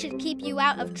 that should keep you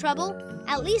out of trouble,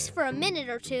 at least for a minute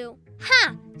or two.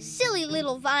 Ha! Silly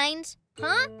little vines.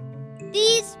 Huh?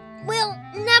 These will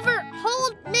never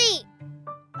hold me.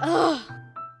 Ugh.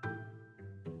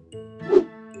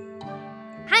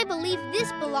 I believe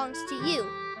this belongs to you.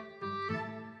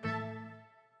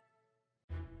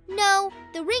 No,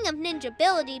 the Ring of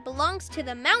Ninjability belongs to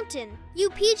the mountain. You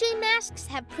PJ Masks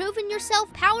have proven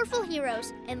yourself powerful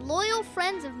heroes and loyal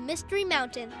friends of Mystery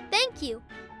Mountain. Thank you.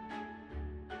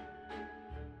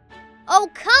 Oh,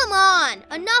 come on!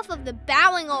 Enough of the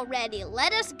bowing already.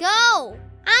 Let us go.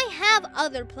 I have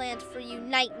other plans for you,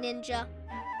 Night Ninja.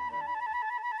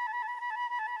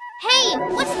 Hey,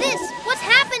 what's this? What's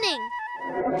happening?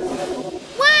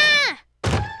 Wah!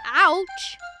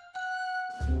 Ouch!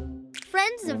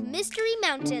 Friends of Mystery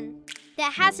Mountain.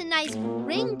 That has a nice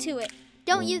ring to it.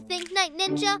 Don't you think, Night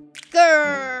Ninja?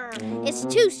 Grrr! It's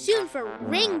too soon for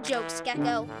ring jokes,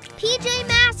 Gecko. PJ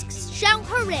Masks shout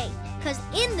hooray, 'cause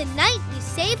in the night we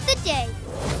save the day.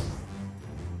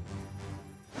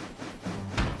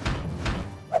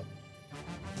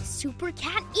 Super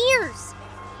Cat ears!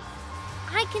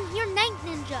 I can hear Night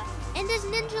Ninja and his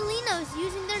Ninjalinos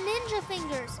using their ninja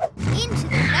fingers into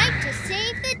the night to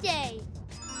save the day.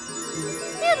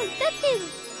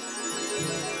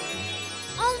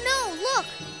 Oh no, look!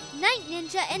 Night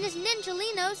Ninja and his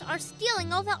Ninjalinos are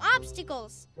stealing all the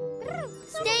obstacles.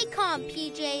 Stay calm,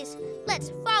 PJs.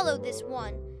 Let's follow this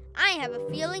one. I have a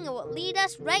feeling it will lead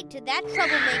us right to that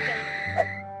troublemaker.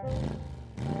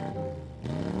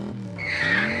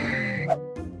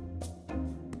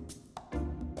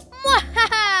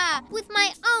 With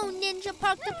my own ninja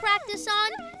park to practice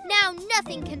on, now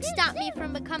nothing can stop me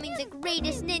from becoming the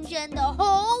greatest ninja in the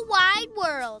whole wide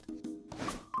world.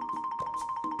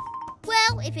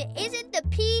 Well, if it isn't the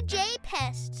PJ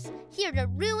Pests, here to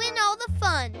ruin all the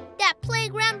fun. That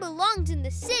playground belongs in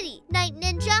the city. Night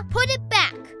Ninja, put it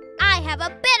back. I have a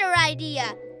better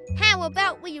idea. How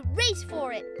about we race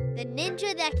for it? The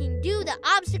ninja that can do the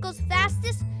obstacles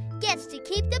fastest gets to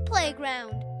keep the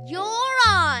playground. You're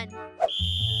on!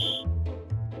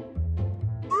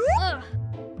 Ugh.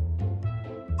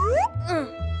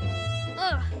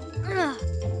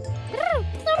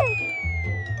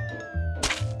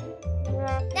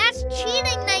 That's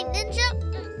cheating, Night Ninja.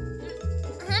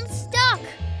 I'm stuck.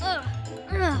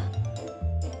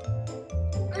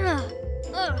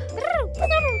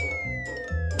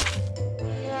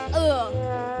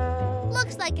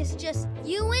 Looks like it's just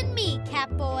you and me,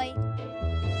 Catboy.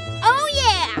 Oh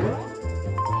yeah!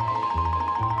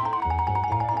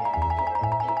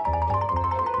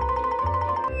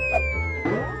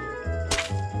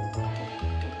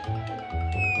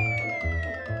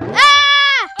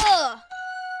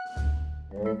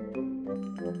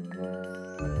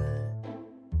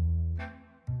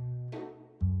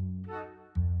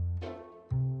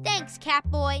 Thanks,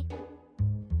 Catboy.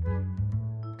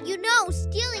 You know,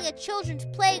 stealing a children's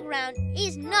playground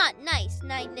is not nice,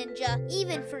 Night Ninja,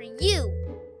 even for you.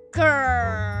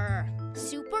 Grrr!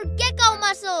 Super gecko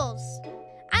muscles!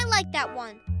 I like that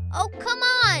one. Oh, come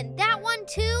on! That one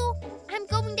too? I'm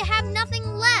going to have nothing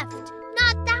left.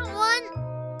 Not that one.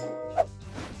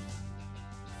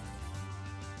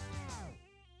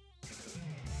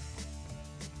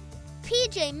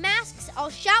 PJ Masks, I'll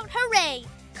shout hooray!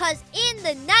 'Cause in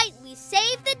the night we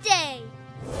save the day.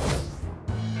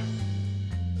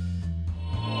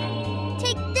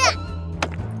 Take that!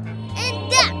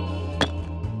 And that!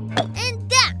 And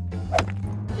that!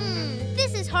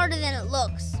 This is harder than it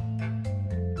looks.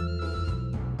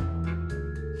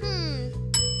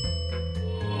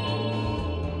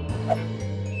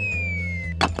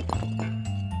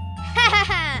 Ha ha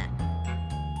ha!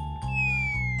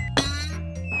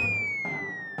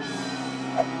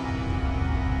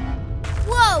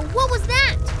 Whoa, what was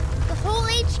that? The whole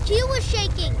HQ was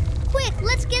shaking. Quick,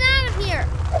 let's get out of here.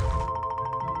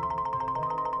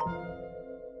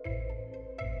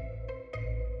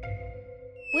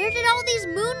 Where did all these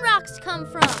moon rocks come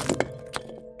from?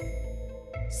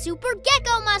 Super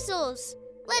gecko muscles!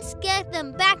 Let's get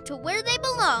them back to where they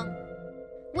belong.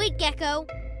 Wait, Gecko.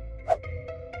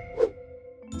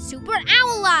 Super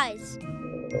owl eyes!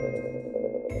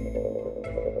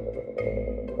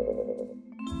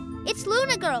 It's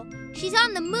Luna Girl. She's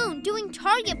on the moon doing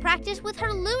target practice with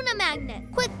her Luna magnet.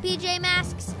 Quick, PJ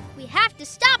Masks. We have to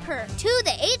stop her to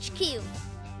the HQ.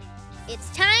 It's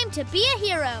time to be a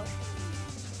hero.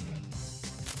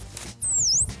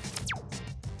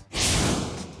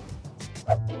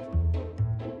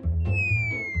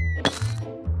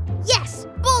 Yes!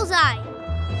 Bullseye!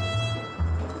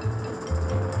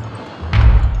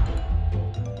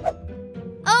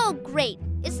 Oh, great.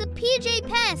 It's the PJ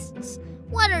Pests.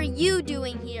 What are you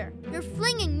doing here? You're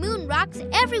flinging moon rocks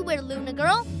everywhere, Luna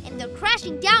Girl, and they're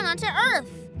crashing down onto Earth.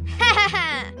 Ha ha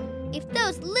ha! If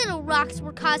those little rocks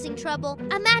were causing trouble,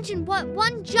 imagine what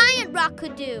one giant rock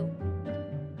could do.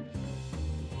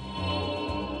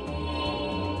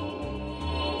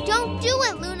 Don't do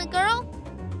it, Luna Girl.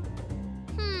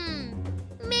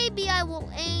 Maybe I will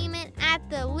aim it at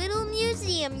the little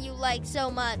museum you like so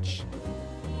much.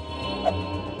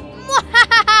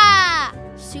 Mwahaha!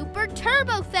 Super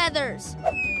turbo feathers.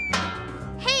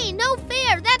 Hey, no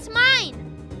fair, that's mine.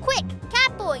 Quick,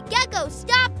 Catboy, Gecko,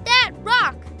 stop that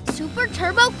rock. Super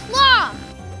turbo claw.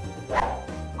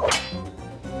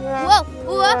 Whoa,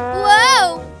 whoa,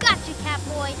 whoa. Gotcha,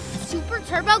 Catboy. Super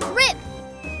turbo grip.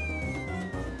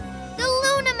 The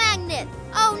Luna magnet.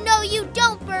 Oh, no, you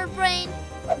don't, Bird Brain.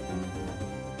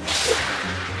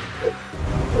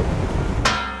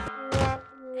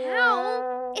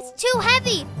 Ow! It's too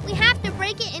heavy. We have to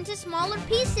break it into smaller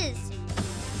pieces.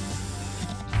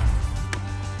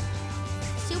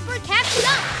 Super Cat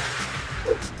jump.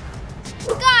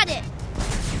 Got it.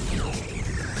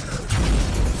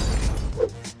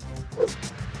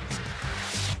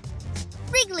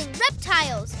 Wriggling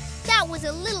reptiles. That was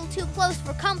a little too close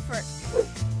for comfort.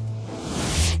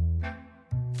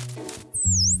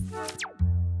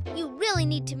 You really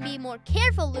need to be more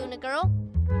careful, Luna Girl.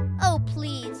 Oh,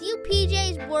 please, you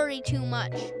PJs worry too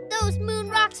much. Those moon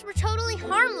rocks were totally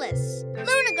harmless.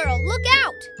 Luna Girl, look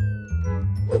out!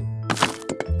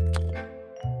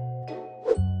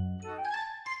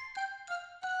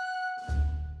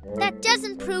 That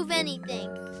doesn't prove anything.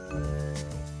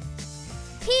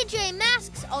 PJ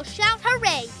Masks, I'll shout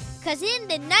hooray, 'cause in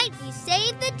the night we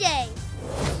save the day.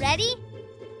 Ready?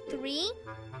 3,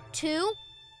 2,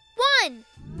 1.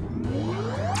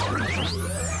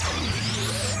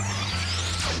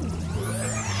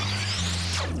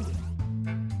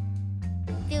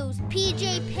 Those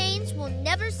PJ Pains will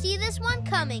never see this one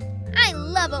coming. I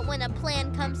love it when a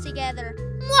plan comes together.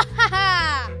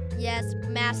 Mwahaha! Yes,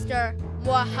 Master.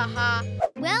 Mwahaha.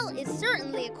 Well, it's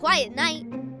certainly a quiet night.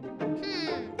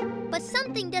 But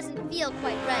something doesn't feel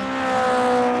quite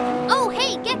right. Oh,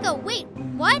 hey, Gecko, wait,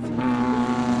 what?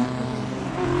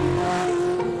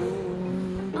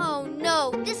 Oh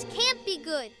no, this can't be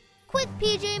good. Quick,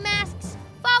 PJ Masks,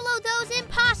 follow those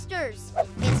imposters.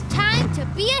 It's time to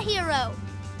be a hero.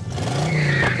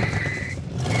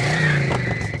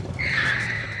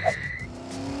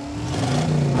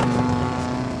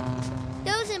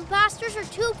 Those imposters are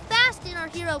too fast in our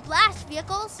Hero Blast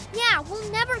vehicles. Yeah,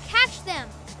 we'll never catch them.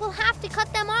 We'll have to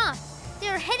cut them off.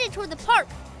 They're headed toward the park.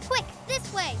 Quick,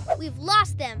 this way. We've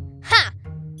lost them. Ha!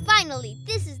 Finally,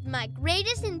 this is my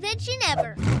greatest invention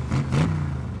ever.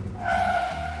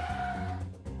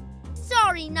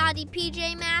 Sorry, naughty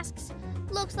PJ Masks.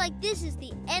 Looks like this is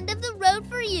the end of the road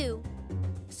for you.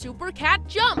 Super Cat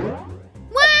jump.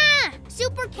 Wah!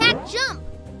 Super Cat jump.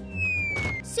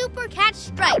 Super Cat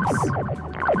stripes.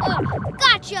 Ugh,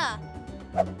 gotcha.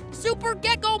 Super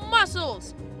Gecko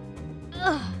muscles!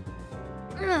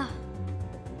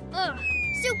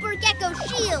 Super Gecko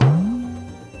shield!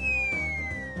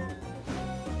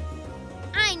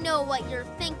 I know what you're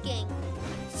thinking.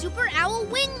 Super Owl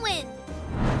wing wind!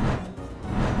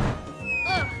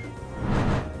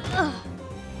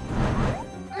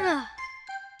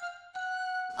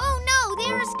 Oh no,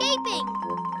 they're escaping!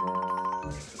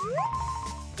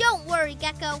 Don't worry,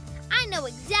 Gecko. I know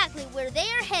exactly where they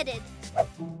are headed.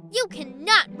 You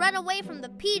cannot run away from the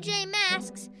PJ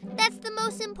Masks. That's the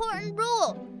most important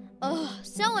rule. Oh,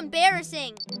 so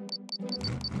embarrassing.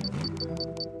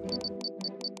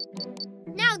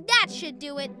 Now that should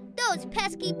do it. Those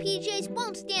pesky PJs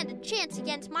won't stand a chance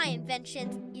against my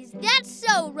inventions. Is that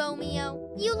so,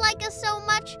 Romeo? You like us so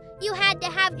much, you had to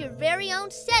have your very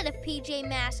own set of PJ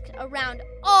Masks around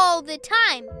all the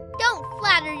time. Don't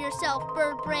flatter yourself,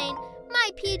 Bird Brain. My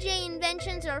PJ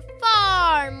inventions are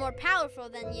far more powerful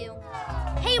than you.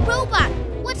 Hey, Robot,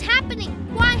 what's happening?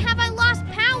 Why have I lost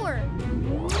power?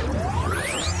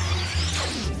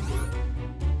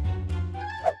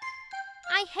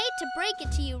 I hate to break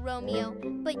it to you, Romeo,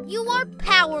 but you are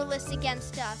powerless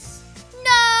against us.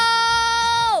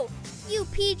 No! You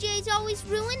PJs always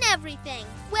ruin everything.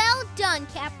 Well done,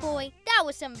 Catboy. That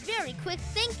was some very quick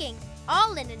thinking,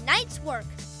 all in a night's work.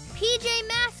 PJ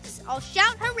Masks, I'll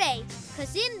shout hooray,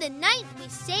 'cause in the night we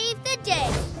save the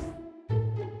day.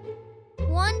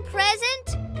 One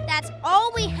present? That's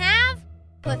all we have?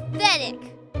 Pathetic.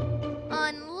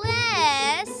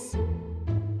 Unless...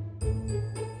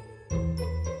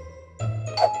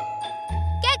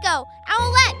 Gecko,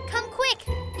 Owlette, come quick.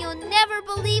 You'll never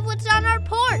believe what's on our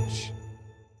porch.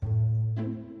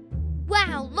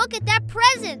 Wow, look at that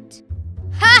present.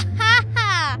 Ha ha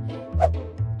ha!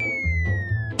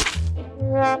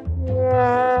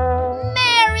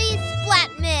 Merry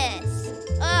Splatmas!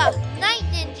 Ugh, Night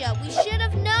Ninja, we should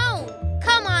have known.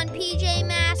 Come on, PJ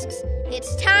Masks.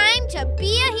 It's time to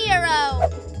be a hero.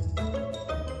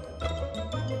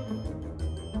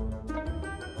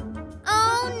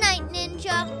 Oh, Night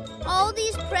Ninja, all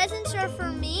these presents are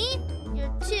for me?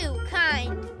 You're too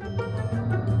kind.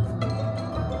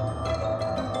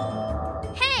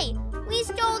 Hey, we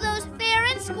stole those fair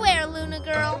and square, Luna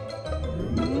Girl.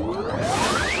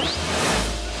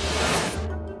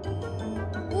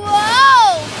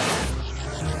 Whoa!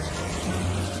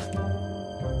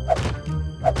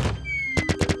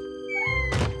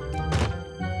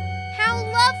 How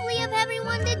lovely of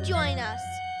everyone to join us.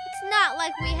 It's not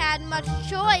like we had much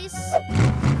choice.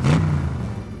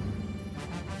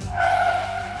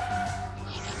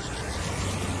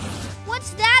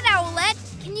 What's that, Owlette?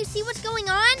 Can you see what's going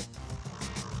on?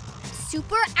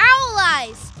 Super Owl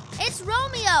Eyes! It's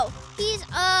Romeo! He's,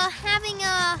 having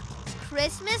a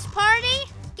Christmas party?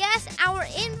 Guess our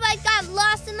invite got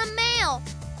lost in the mail.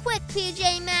 Quick,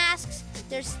 PJ Masks.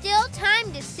 There's still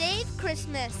time to save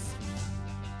Christmas.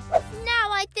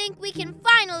 Now I think we can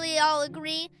finally all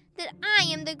agree that I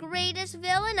am the greatest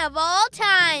villain of all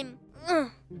time.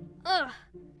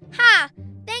 Ha!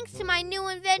 Thanks to my new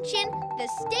invention, the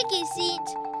sticky seat,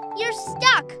 you're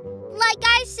stuck. Like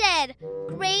I said,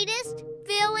 greatest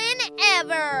villain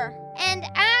ever. And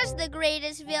as the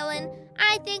greatest villain,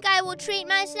 I think I will treat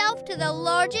myself to the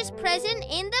largest present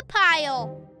in the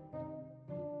pile.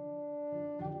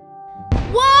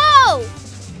 Whoa!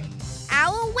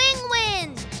 Owl wing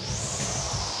wind!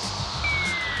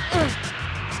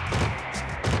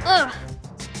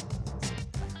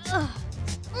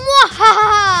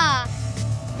 Mwahaha!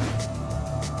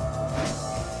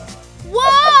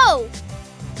 Whoa!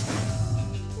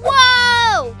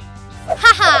 Whoa!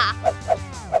 Ha-ha!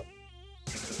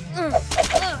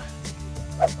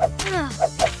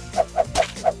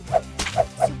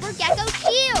 Super Gecko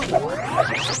shield!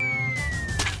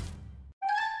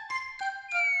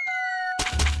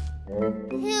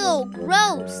 Ew,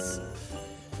 gross!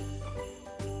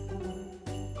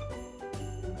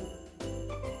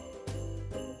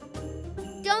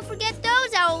 Don't forget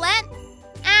those, Owlette.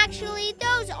 Actually,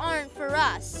 those aren't for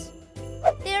us.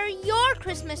 They're your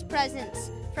Christmas presents,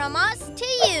 from us to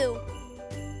you.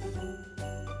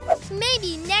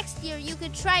 Maybe next year you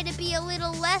could try to be a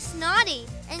little less naughty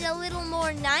and a little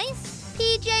more nice.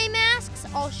 PJ Masks,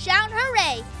 I'll shout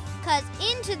hooray, 'cause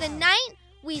into the night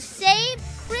we save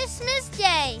Christmas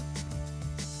Day.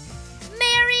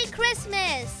 Merry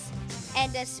Christmas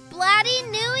and a splatty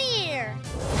New Year.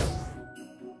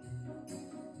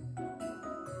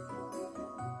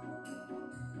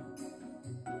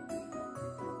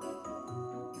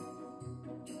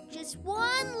 Just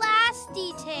one last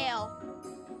detail.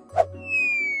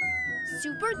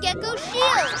 Super Gecko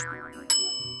shield.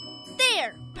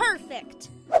 There, perfect. perfect.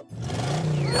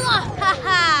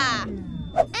 Mwahaha!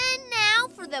 And now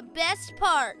for the best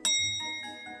part.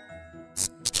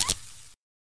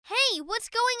 Hey, what's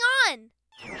going on?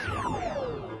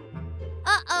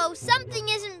 Uh-oh, something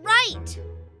isn't right.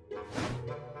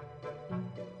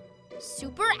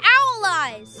 Super Owl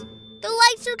Eyes! The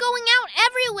lights are going out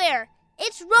everywhere.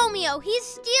 It's Romeo. He's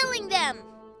stealing them.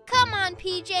 Come on,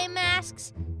 PJ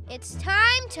Masks. It's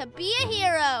time to be a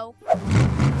hero.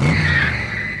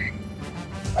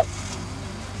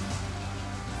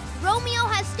 Romeo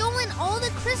has stolen all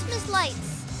the Christmas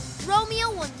lights.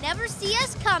 Romeo will never see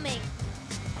us coming.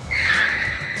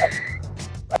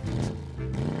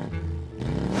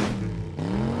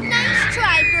 Nice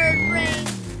try, Bird Brain.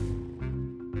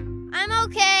 I'm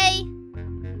okay.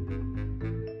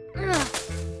 Ugh.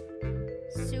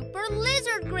 Super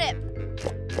Lizard Grip.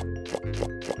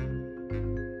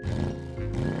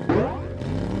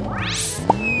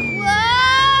 Whoa!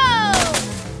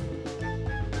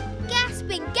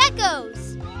 Gasping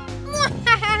geckos.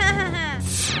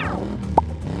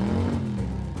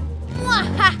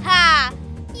 Mwahaha!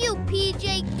 You PJ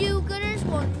do-gooders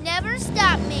will never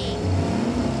stop me.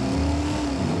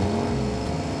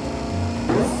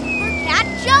 Super Cat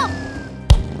Jump!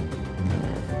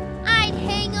 I'd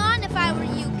hang on if I were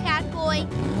you, Catboy.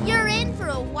 You're in for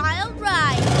a wild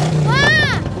ride.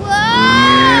 Ah!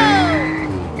 Whoa!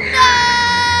 No!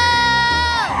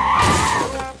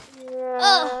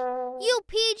 Ugh! You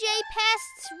PJ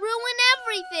pests ruin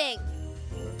everything.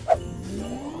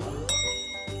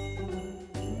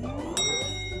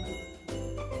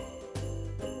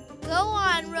 Go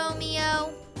on,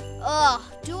 Romeo. Ugh,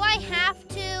 do I have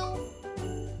to?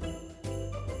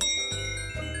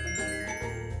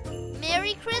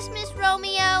 Merry Christmas,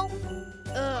 Romeo.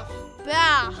 Ugh,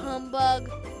 bah, humbug.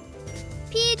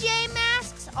 PJ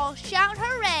Masks, I'll shout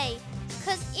hooray,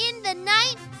 'cause in the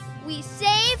night, we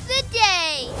save the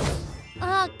day.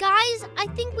 Guys, I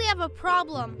think we have a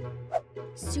problem.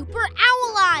 Super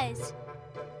Owl Eyes.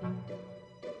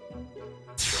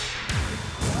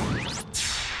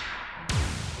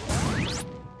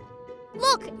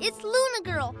 Look, it's Luna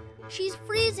Girl. She's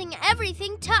freezing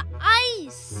everything to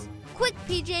ice. Quick,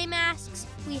 PJ Masks.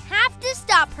 We have to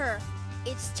stop her.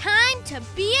 It's time to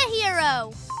be a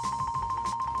hero.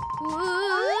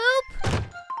 Whoop.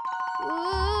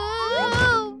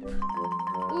 Whoop.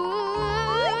 Whoop.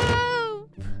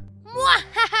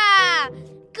 Mwahaha!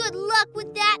 Good luck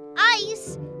with that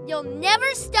ice. You'll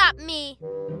never stop me.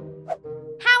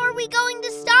 How are we going to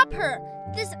stop her?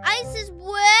 This ice is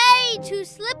way too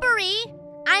slippery.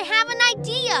 I have an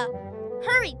idea.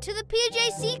 Hurry to the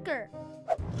PJ Seeker.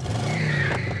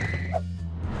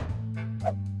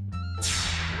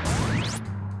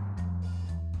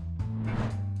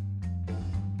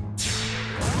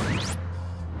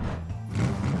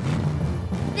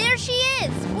 There she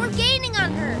is. We're gaining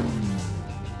on her.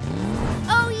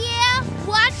 Oh yeah?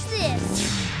 Watch this.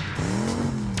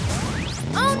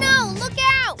 Oh no, look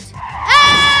out!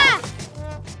 Ah!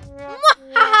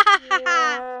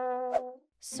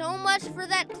 So much for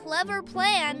that clever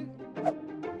plan.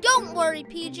 Don't worry,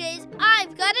 PJs.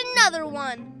 I've got another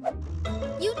one.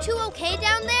 You two okay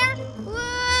down there?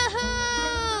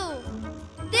 Woohoo!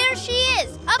 There she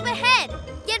is, up ahead.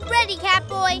 Get ready,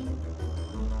 Catboy.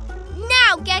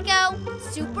 Now, Gecko.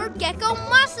 Super Gecko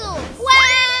muscles.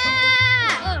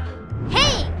 Wah!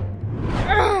 Hey!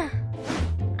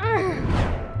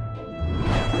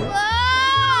 Whoa!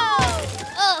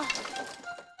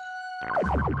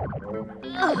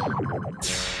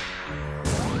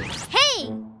 Hey!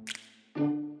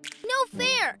 No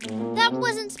fair! That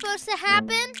wasn't supposed to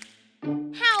happen.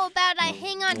 How about I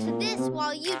hang on to this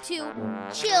while you two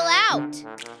chill out?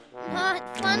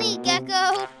 Not funny,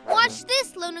 Gecko. Watch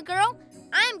this, Luna Girl.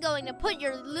 I'm going to put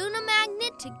your Luna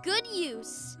Magnet to good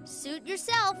use. Suit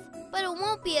yourself, but it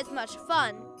won't be as much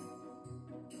fun.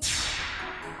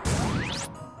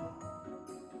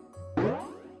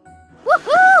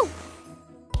 Woohoo!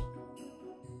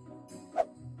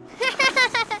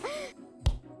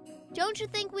 Don't you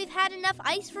think we've had enough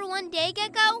ice for one day,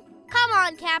 Gecko? Come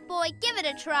on, Catboy, give it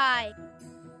a try.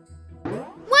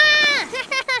 Wah!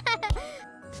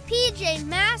 PJ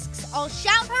Masks, I'll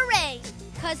shout hooray,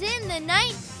 'cause in the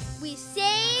night, we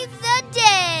save the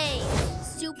day.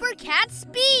 Super Cat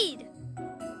Speed.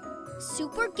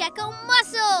 Super Gecko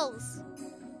Muscles.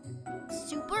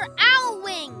 Super Owl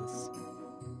Wings.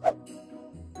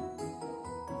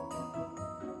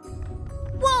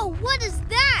 Whoa, what is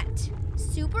that?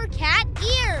 Super Cat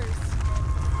Ears.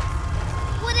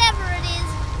 Whatever it is,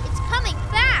 it's coming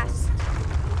fast.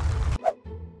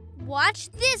 Watch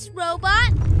this,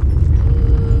 robot.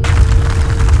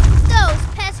 Those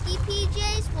pesky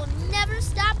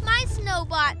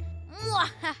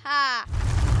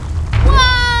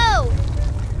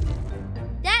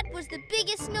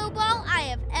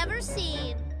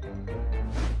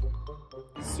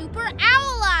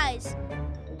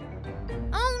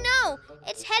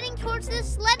heading towards the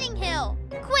sledding hill.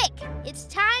 Quick, it's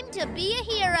time to be a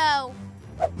hero.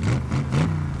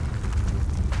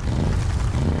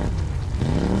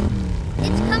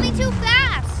 It's coming too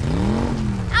fast.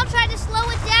 I'll try to slow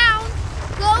it down.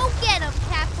 Go get him,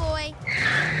 Catboy.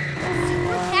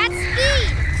 Super Cat speed.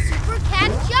 Super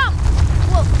Cat jump.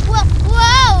 Whoa, whoa,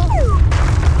 whoa!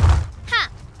 Ha!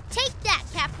 Take that,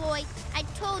 Catboy. I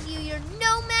told you you're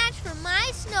no match for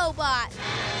my Snowbot.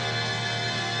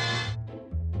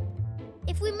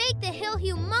 If we make the hill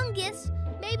humongous,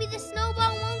 maybe the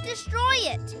snowball won't destroy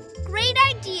it. Great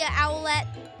idea, Owlette.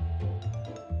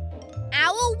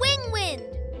 Owl Wing Wind.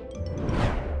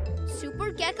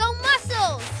 Super Gecko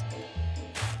Muscles.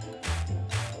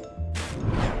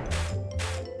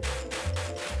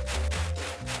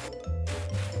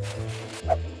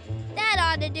 That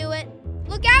ought to do it.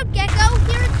 Look out, Gecko.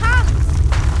 Here it comes.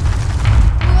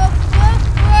 Whoa, whoa,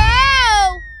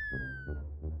 whoa!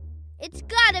 It's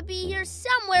gotta be here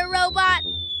somewhere, Robot.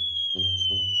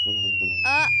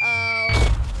 Uh-oh.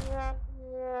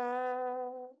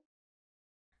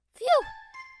 Phew!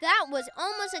 That was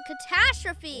almost a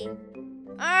catastrophe.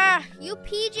 You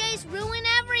PJs ruin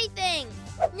everything.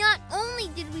 Not only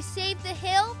did we save the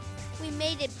hill, we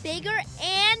made it bigger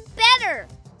and better.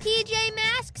 PJ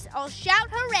Masks, I'll shout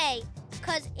hooray,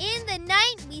 'cause in the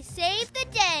night we saved the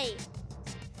day.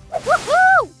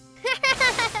 Woohoo!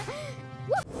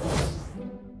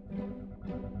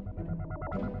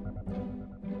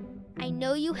 I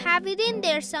know you have it in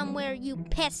there somewhere, you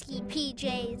pesky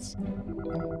PJs.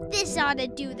 This ought to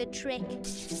do the trick.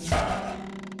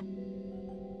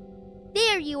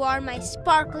 There you are, my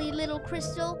sparkly little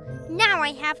crystal. Now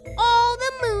I have all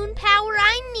the moon power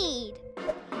I need.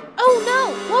 Oh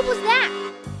no, what was that?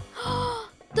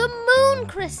 The moon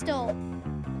crystal.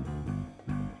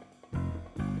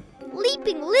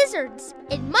 Leaping lizards.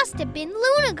 It must have been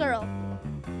Luna Girl.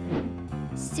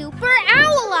 Super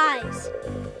Owl Eyes.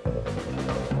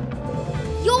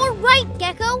 You're right,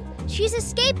 Gecko. She's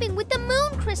escaping with the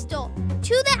moon crystal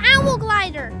to the Owl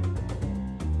Glider.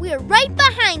 We're right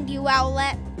behind you,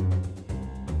 Owlette.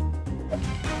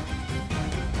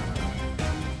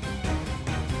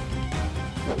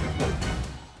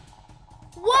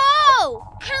 Whoa!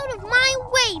 Out of my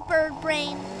way, Bird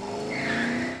Brain.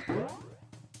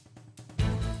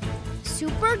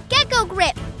 Super Gecko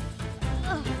Grip.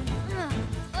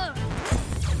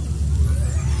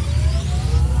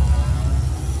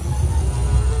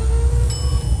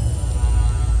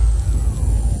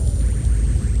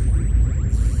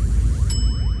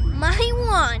 My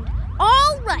wand.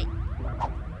 All right.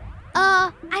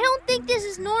 I don't think this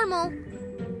is normal.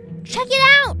 Check it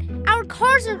out. Our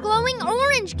cars are glowing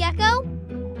orange, Gecko.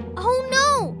 Oh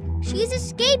no, she's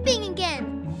escaping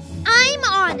again. I'm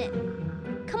on it.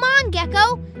 Come on,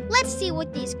 Gecko. Let's see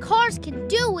what these cars can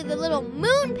do with a little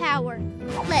moon power.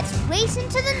 Let's race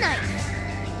into the night.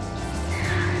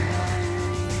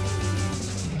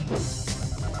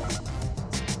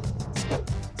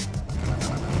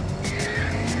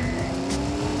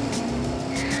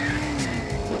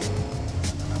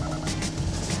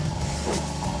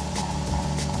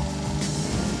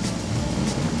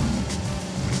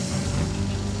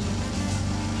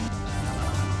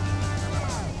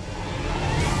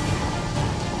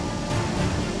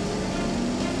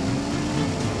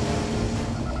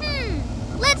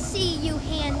 Let's see you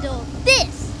handle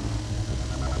this.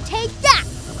 Take that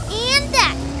and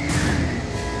that.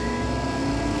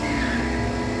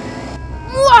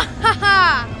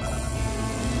 Mwahaha!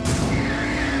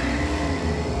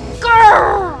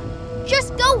 Grrr!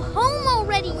 Just go home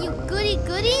already, you goody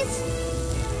goodies.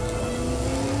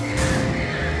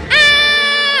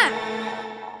 Ah!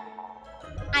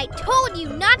 I told you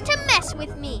not to mess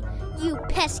with me, you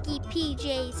pesky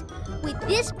PJs. With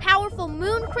this powerful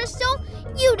moon crystal,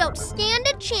 you don't stand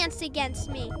a chance against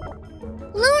me.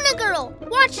 Luna Girl,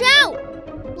 watch out!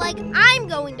 Like I'm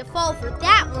going to fall for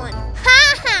that one.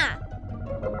 Ha ha!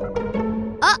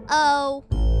 Uh-oh.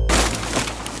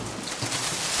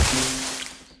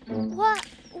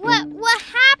 What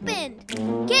happened?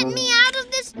 Get me out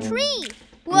of this tree!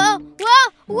 Whoa,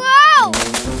 whoa, whoa!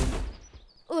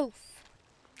 Oof.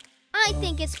 I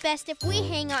think it's best if we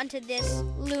hang on to this,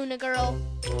 Luna Girl.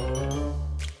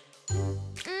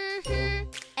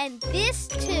 And this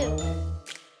too.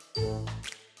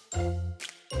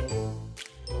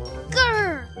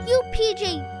 Grr! You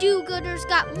PJ do-gooders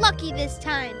got lucky this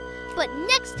time, but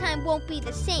next time won't be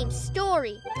the same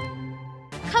story.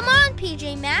 Come on,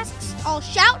 PJ Masks, I'll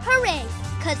shout hooray,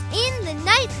 'cause in the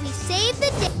night we save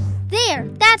the day. There,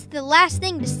 that's the last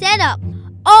thing to set up.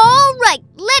 All right,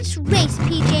 let's race,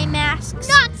 PJ Masks.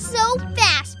 Not so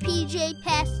fast, PJ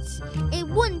Pests. It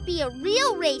wouldn't be a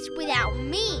real race without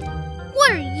me.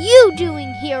 What are you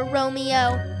doing here,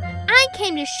 Romeo? I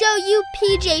came to show you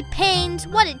PJ Paynes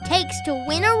what it takes to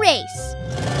win a race.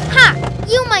 Ha!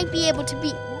 You might be able to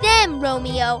beat them,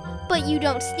 Romeo, but you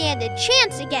don't stand a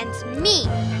chance against me.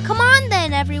 Come on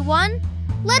then, everyone.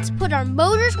 Let's put our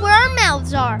motors where our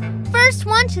mouths are. First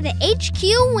one to the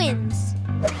HQ wins.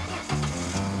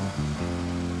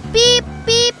 Beep,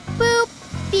 beep, boop,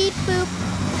 beep, boop.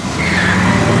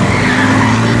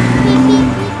 Beep, beep,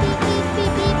 beep, beep, beep, beep,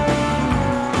 beep, beep.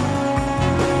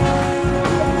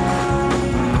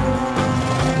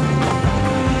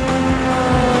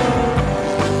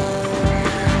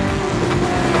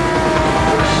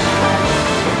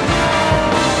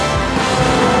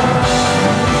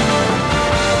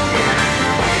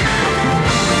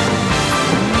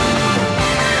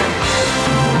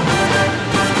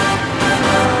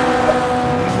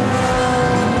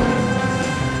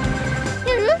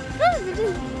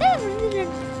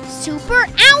 Super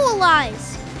Owl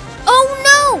Eyes! Oh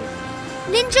no!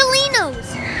 Ninjalinos!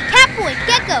 Catboy,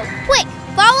 Gecko, quick,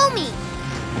 follow me!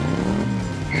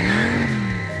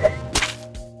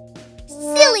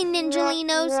 Silly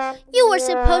Ninjalinos! You were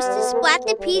supposed to splat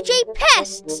the PJ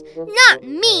pests, not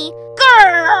me!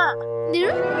 Grrr!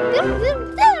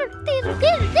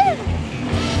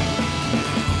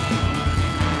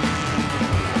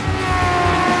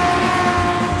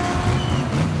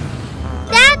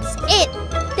 That's it!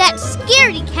 That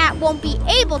scaredy cat won't be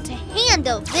able to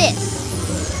handle this.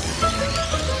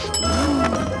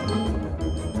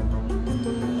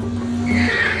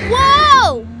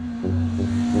 Whoa!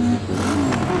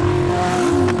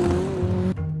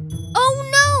 Oh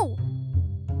no!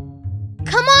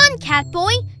 Come on,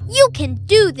 Catboy, you can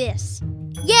do this.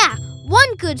 Yeah,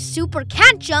 one good super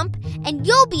cat jump and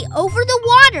you'll be over the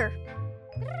water.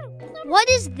 What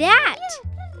is that?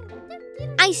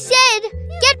 I said,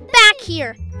 get back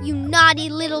here, you naughty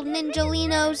little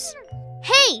Ninjalinos.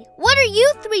 Hey, what are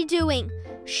you three doing?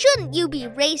 Shouldn't you be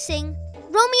racing?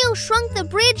 Romeo shrunk the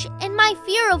bridge and my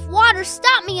fear of water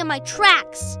stopped me in my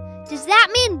tracks. Does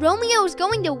that mean Romeo is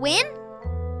going to win?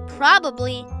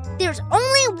 Probably. There's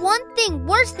only one thing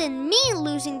worse than me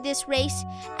losing this race,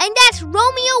 and that's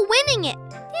Romeo winning it.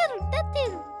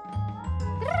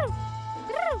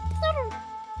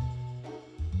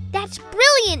 That's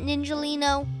brilliant,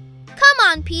 Ninjalino. Come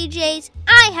on, PJs,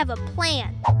 I have a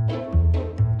plan.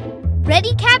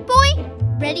 Ready,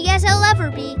 Catboy? Ready as I'll ever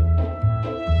be.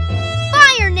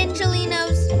 Fire,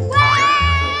 Ninjalinos!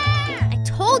 I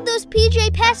told those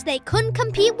PJ pests they couldn't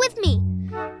compete with me,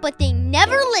 but they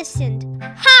never listened.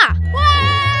 Ha!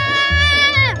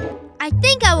 I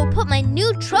think I will put my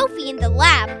new trophy in the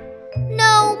lab.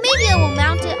 No, maybe I will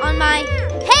mount it on my...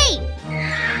 Hey!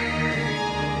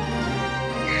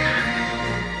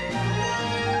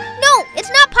 No, it's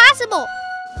not possible!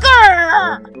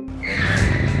 Grrr!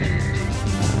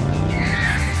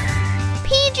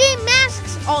 PJ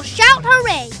Masks all shout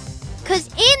hooray! 'Cause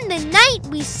in the night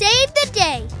we save the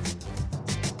day.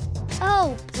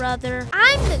 Oh, brother,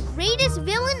 I'm the greatest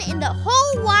villain in the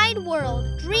whole wide world.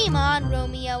 Dream on,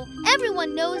 Romeo.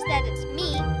 Everyone knows that it's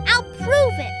me. I'll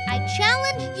prove it. I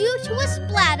challenge you to a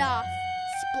splat-off.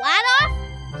 Splat-off?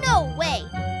 No way.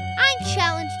 I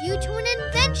challenge you to an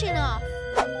invention-off.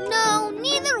 No,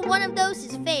 neither one of those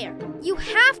is fair. You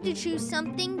have to choose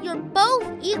something you're both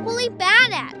equally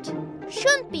bad at.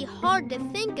 Shouldn't be hard to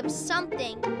think of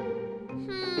something.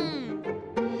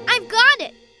 I've got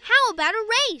it. How about a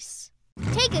race?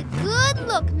 Take a good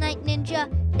look, Night Ninja.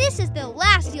 This is the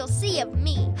last you'll see of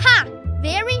me. Ha!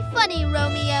 Very funny,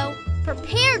 Romeo.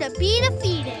 Prepare to be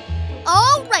defeated.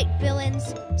 All right,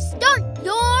 villains. Start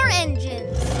your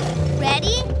engines.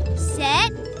 Ready,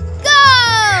 set, go!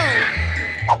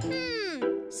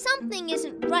 Something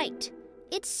isn't right.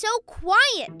 It's so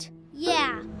quiet.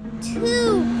 Yeah,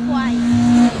 too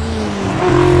quiet.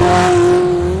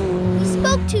 We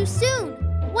spoke too soon.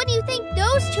 What do you think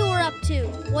those two are up to?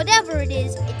 Whatever it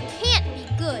is, it can't be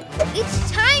good.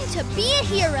 It's time to be a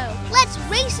hero. Let's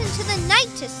race into the night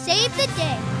to save the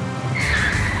day.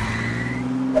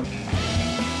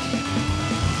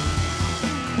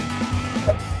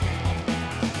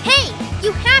 Hey,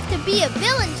 you have to be a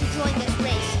villain to join this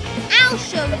race. I'll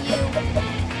show you.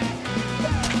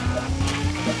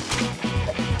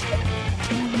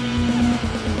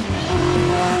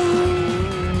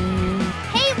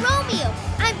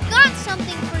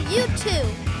 Something for you too.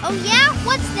 Oh yeah?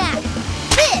 What's that?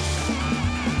 This!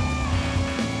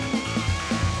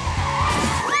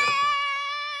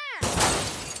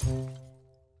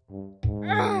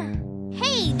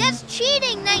 Hey, that's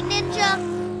cheating, Night Ninja!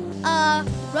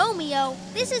 Romeo,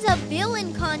 this is a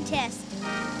villain contest.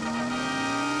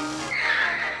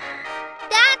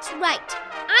 That's right.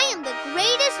 I am the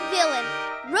greatest villain.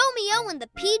 Romeo and the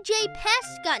PJ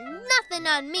Pests got nothing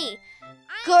on me.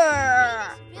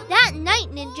 Grrr! That night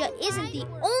ninja isn't the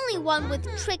only one with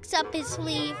tricks up his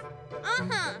sleeve.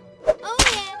 Uh-huh. Oh,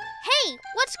 yeah. Hey,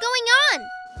 what's going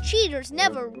on? Cheaters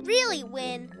never really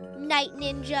win, Night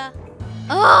Ninja.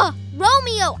 Ugh!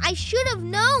 Romeo, I should have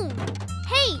known.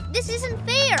 Hey, this isn't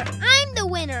fair. I'm the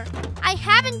winner. I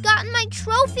haven't gotten my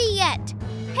trophy yet.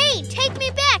 Hey, take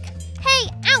me back. Hey,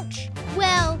 ouch.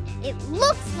 Well, it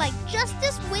looks like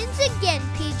justice wins again,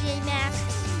 PJ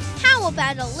Masks. How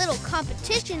about a little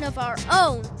competition of our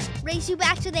own? Race you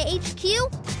back to the HQ?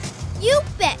 You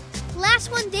bet.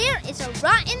 Last one there is a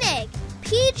rotten egg.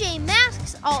 PJ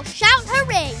Masks all shout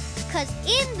hooray, 'cause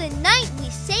in the night we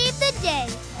save the day.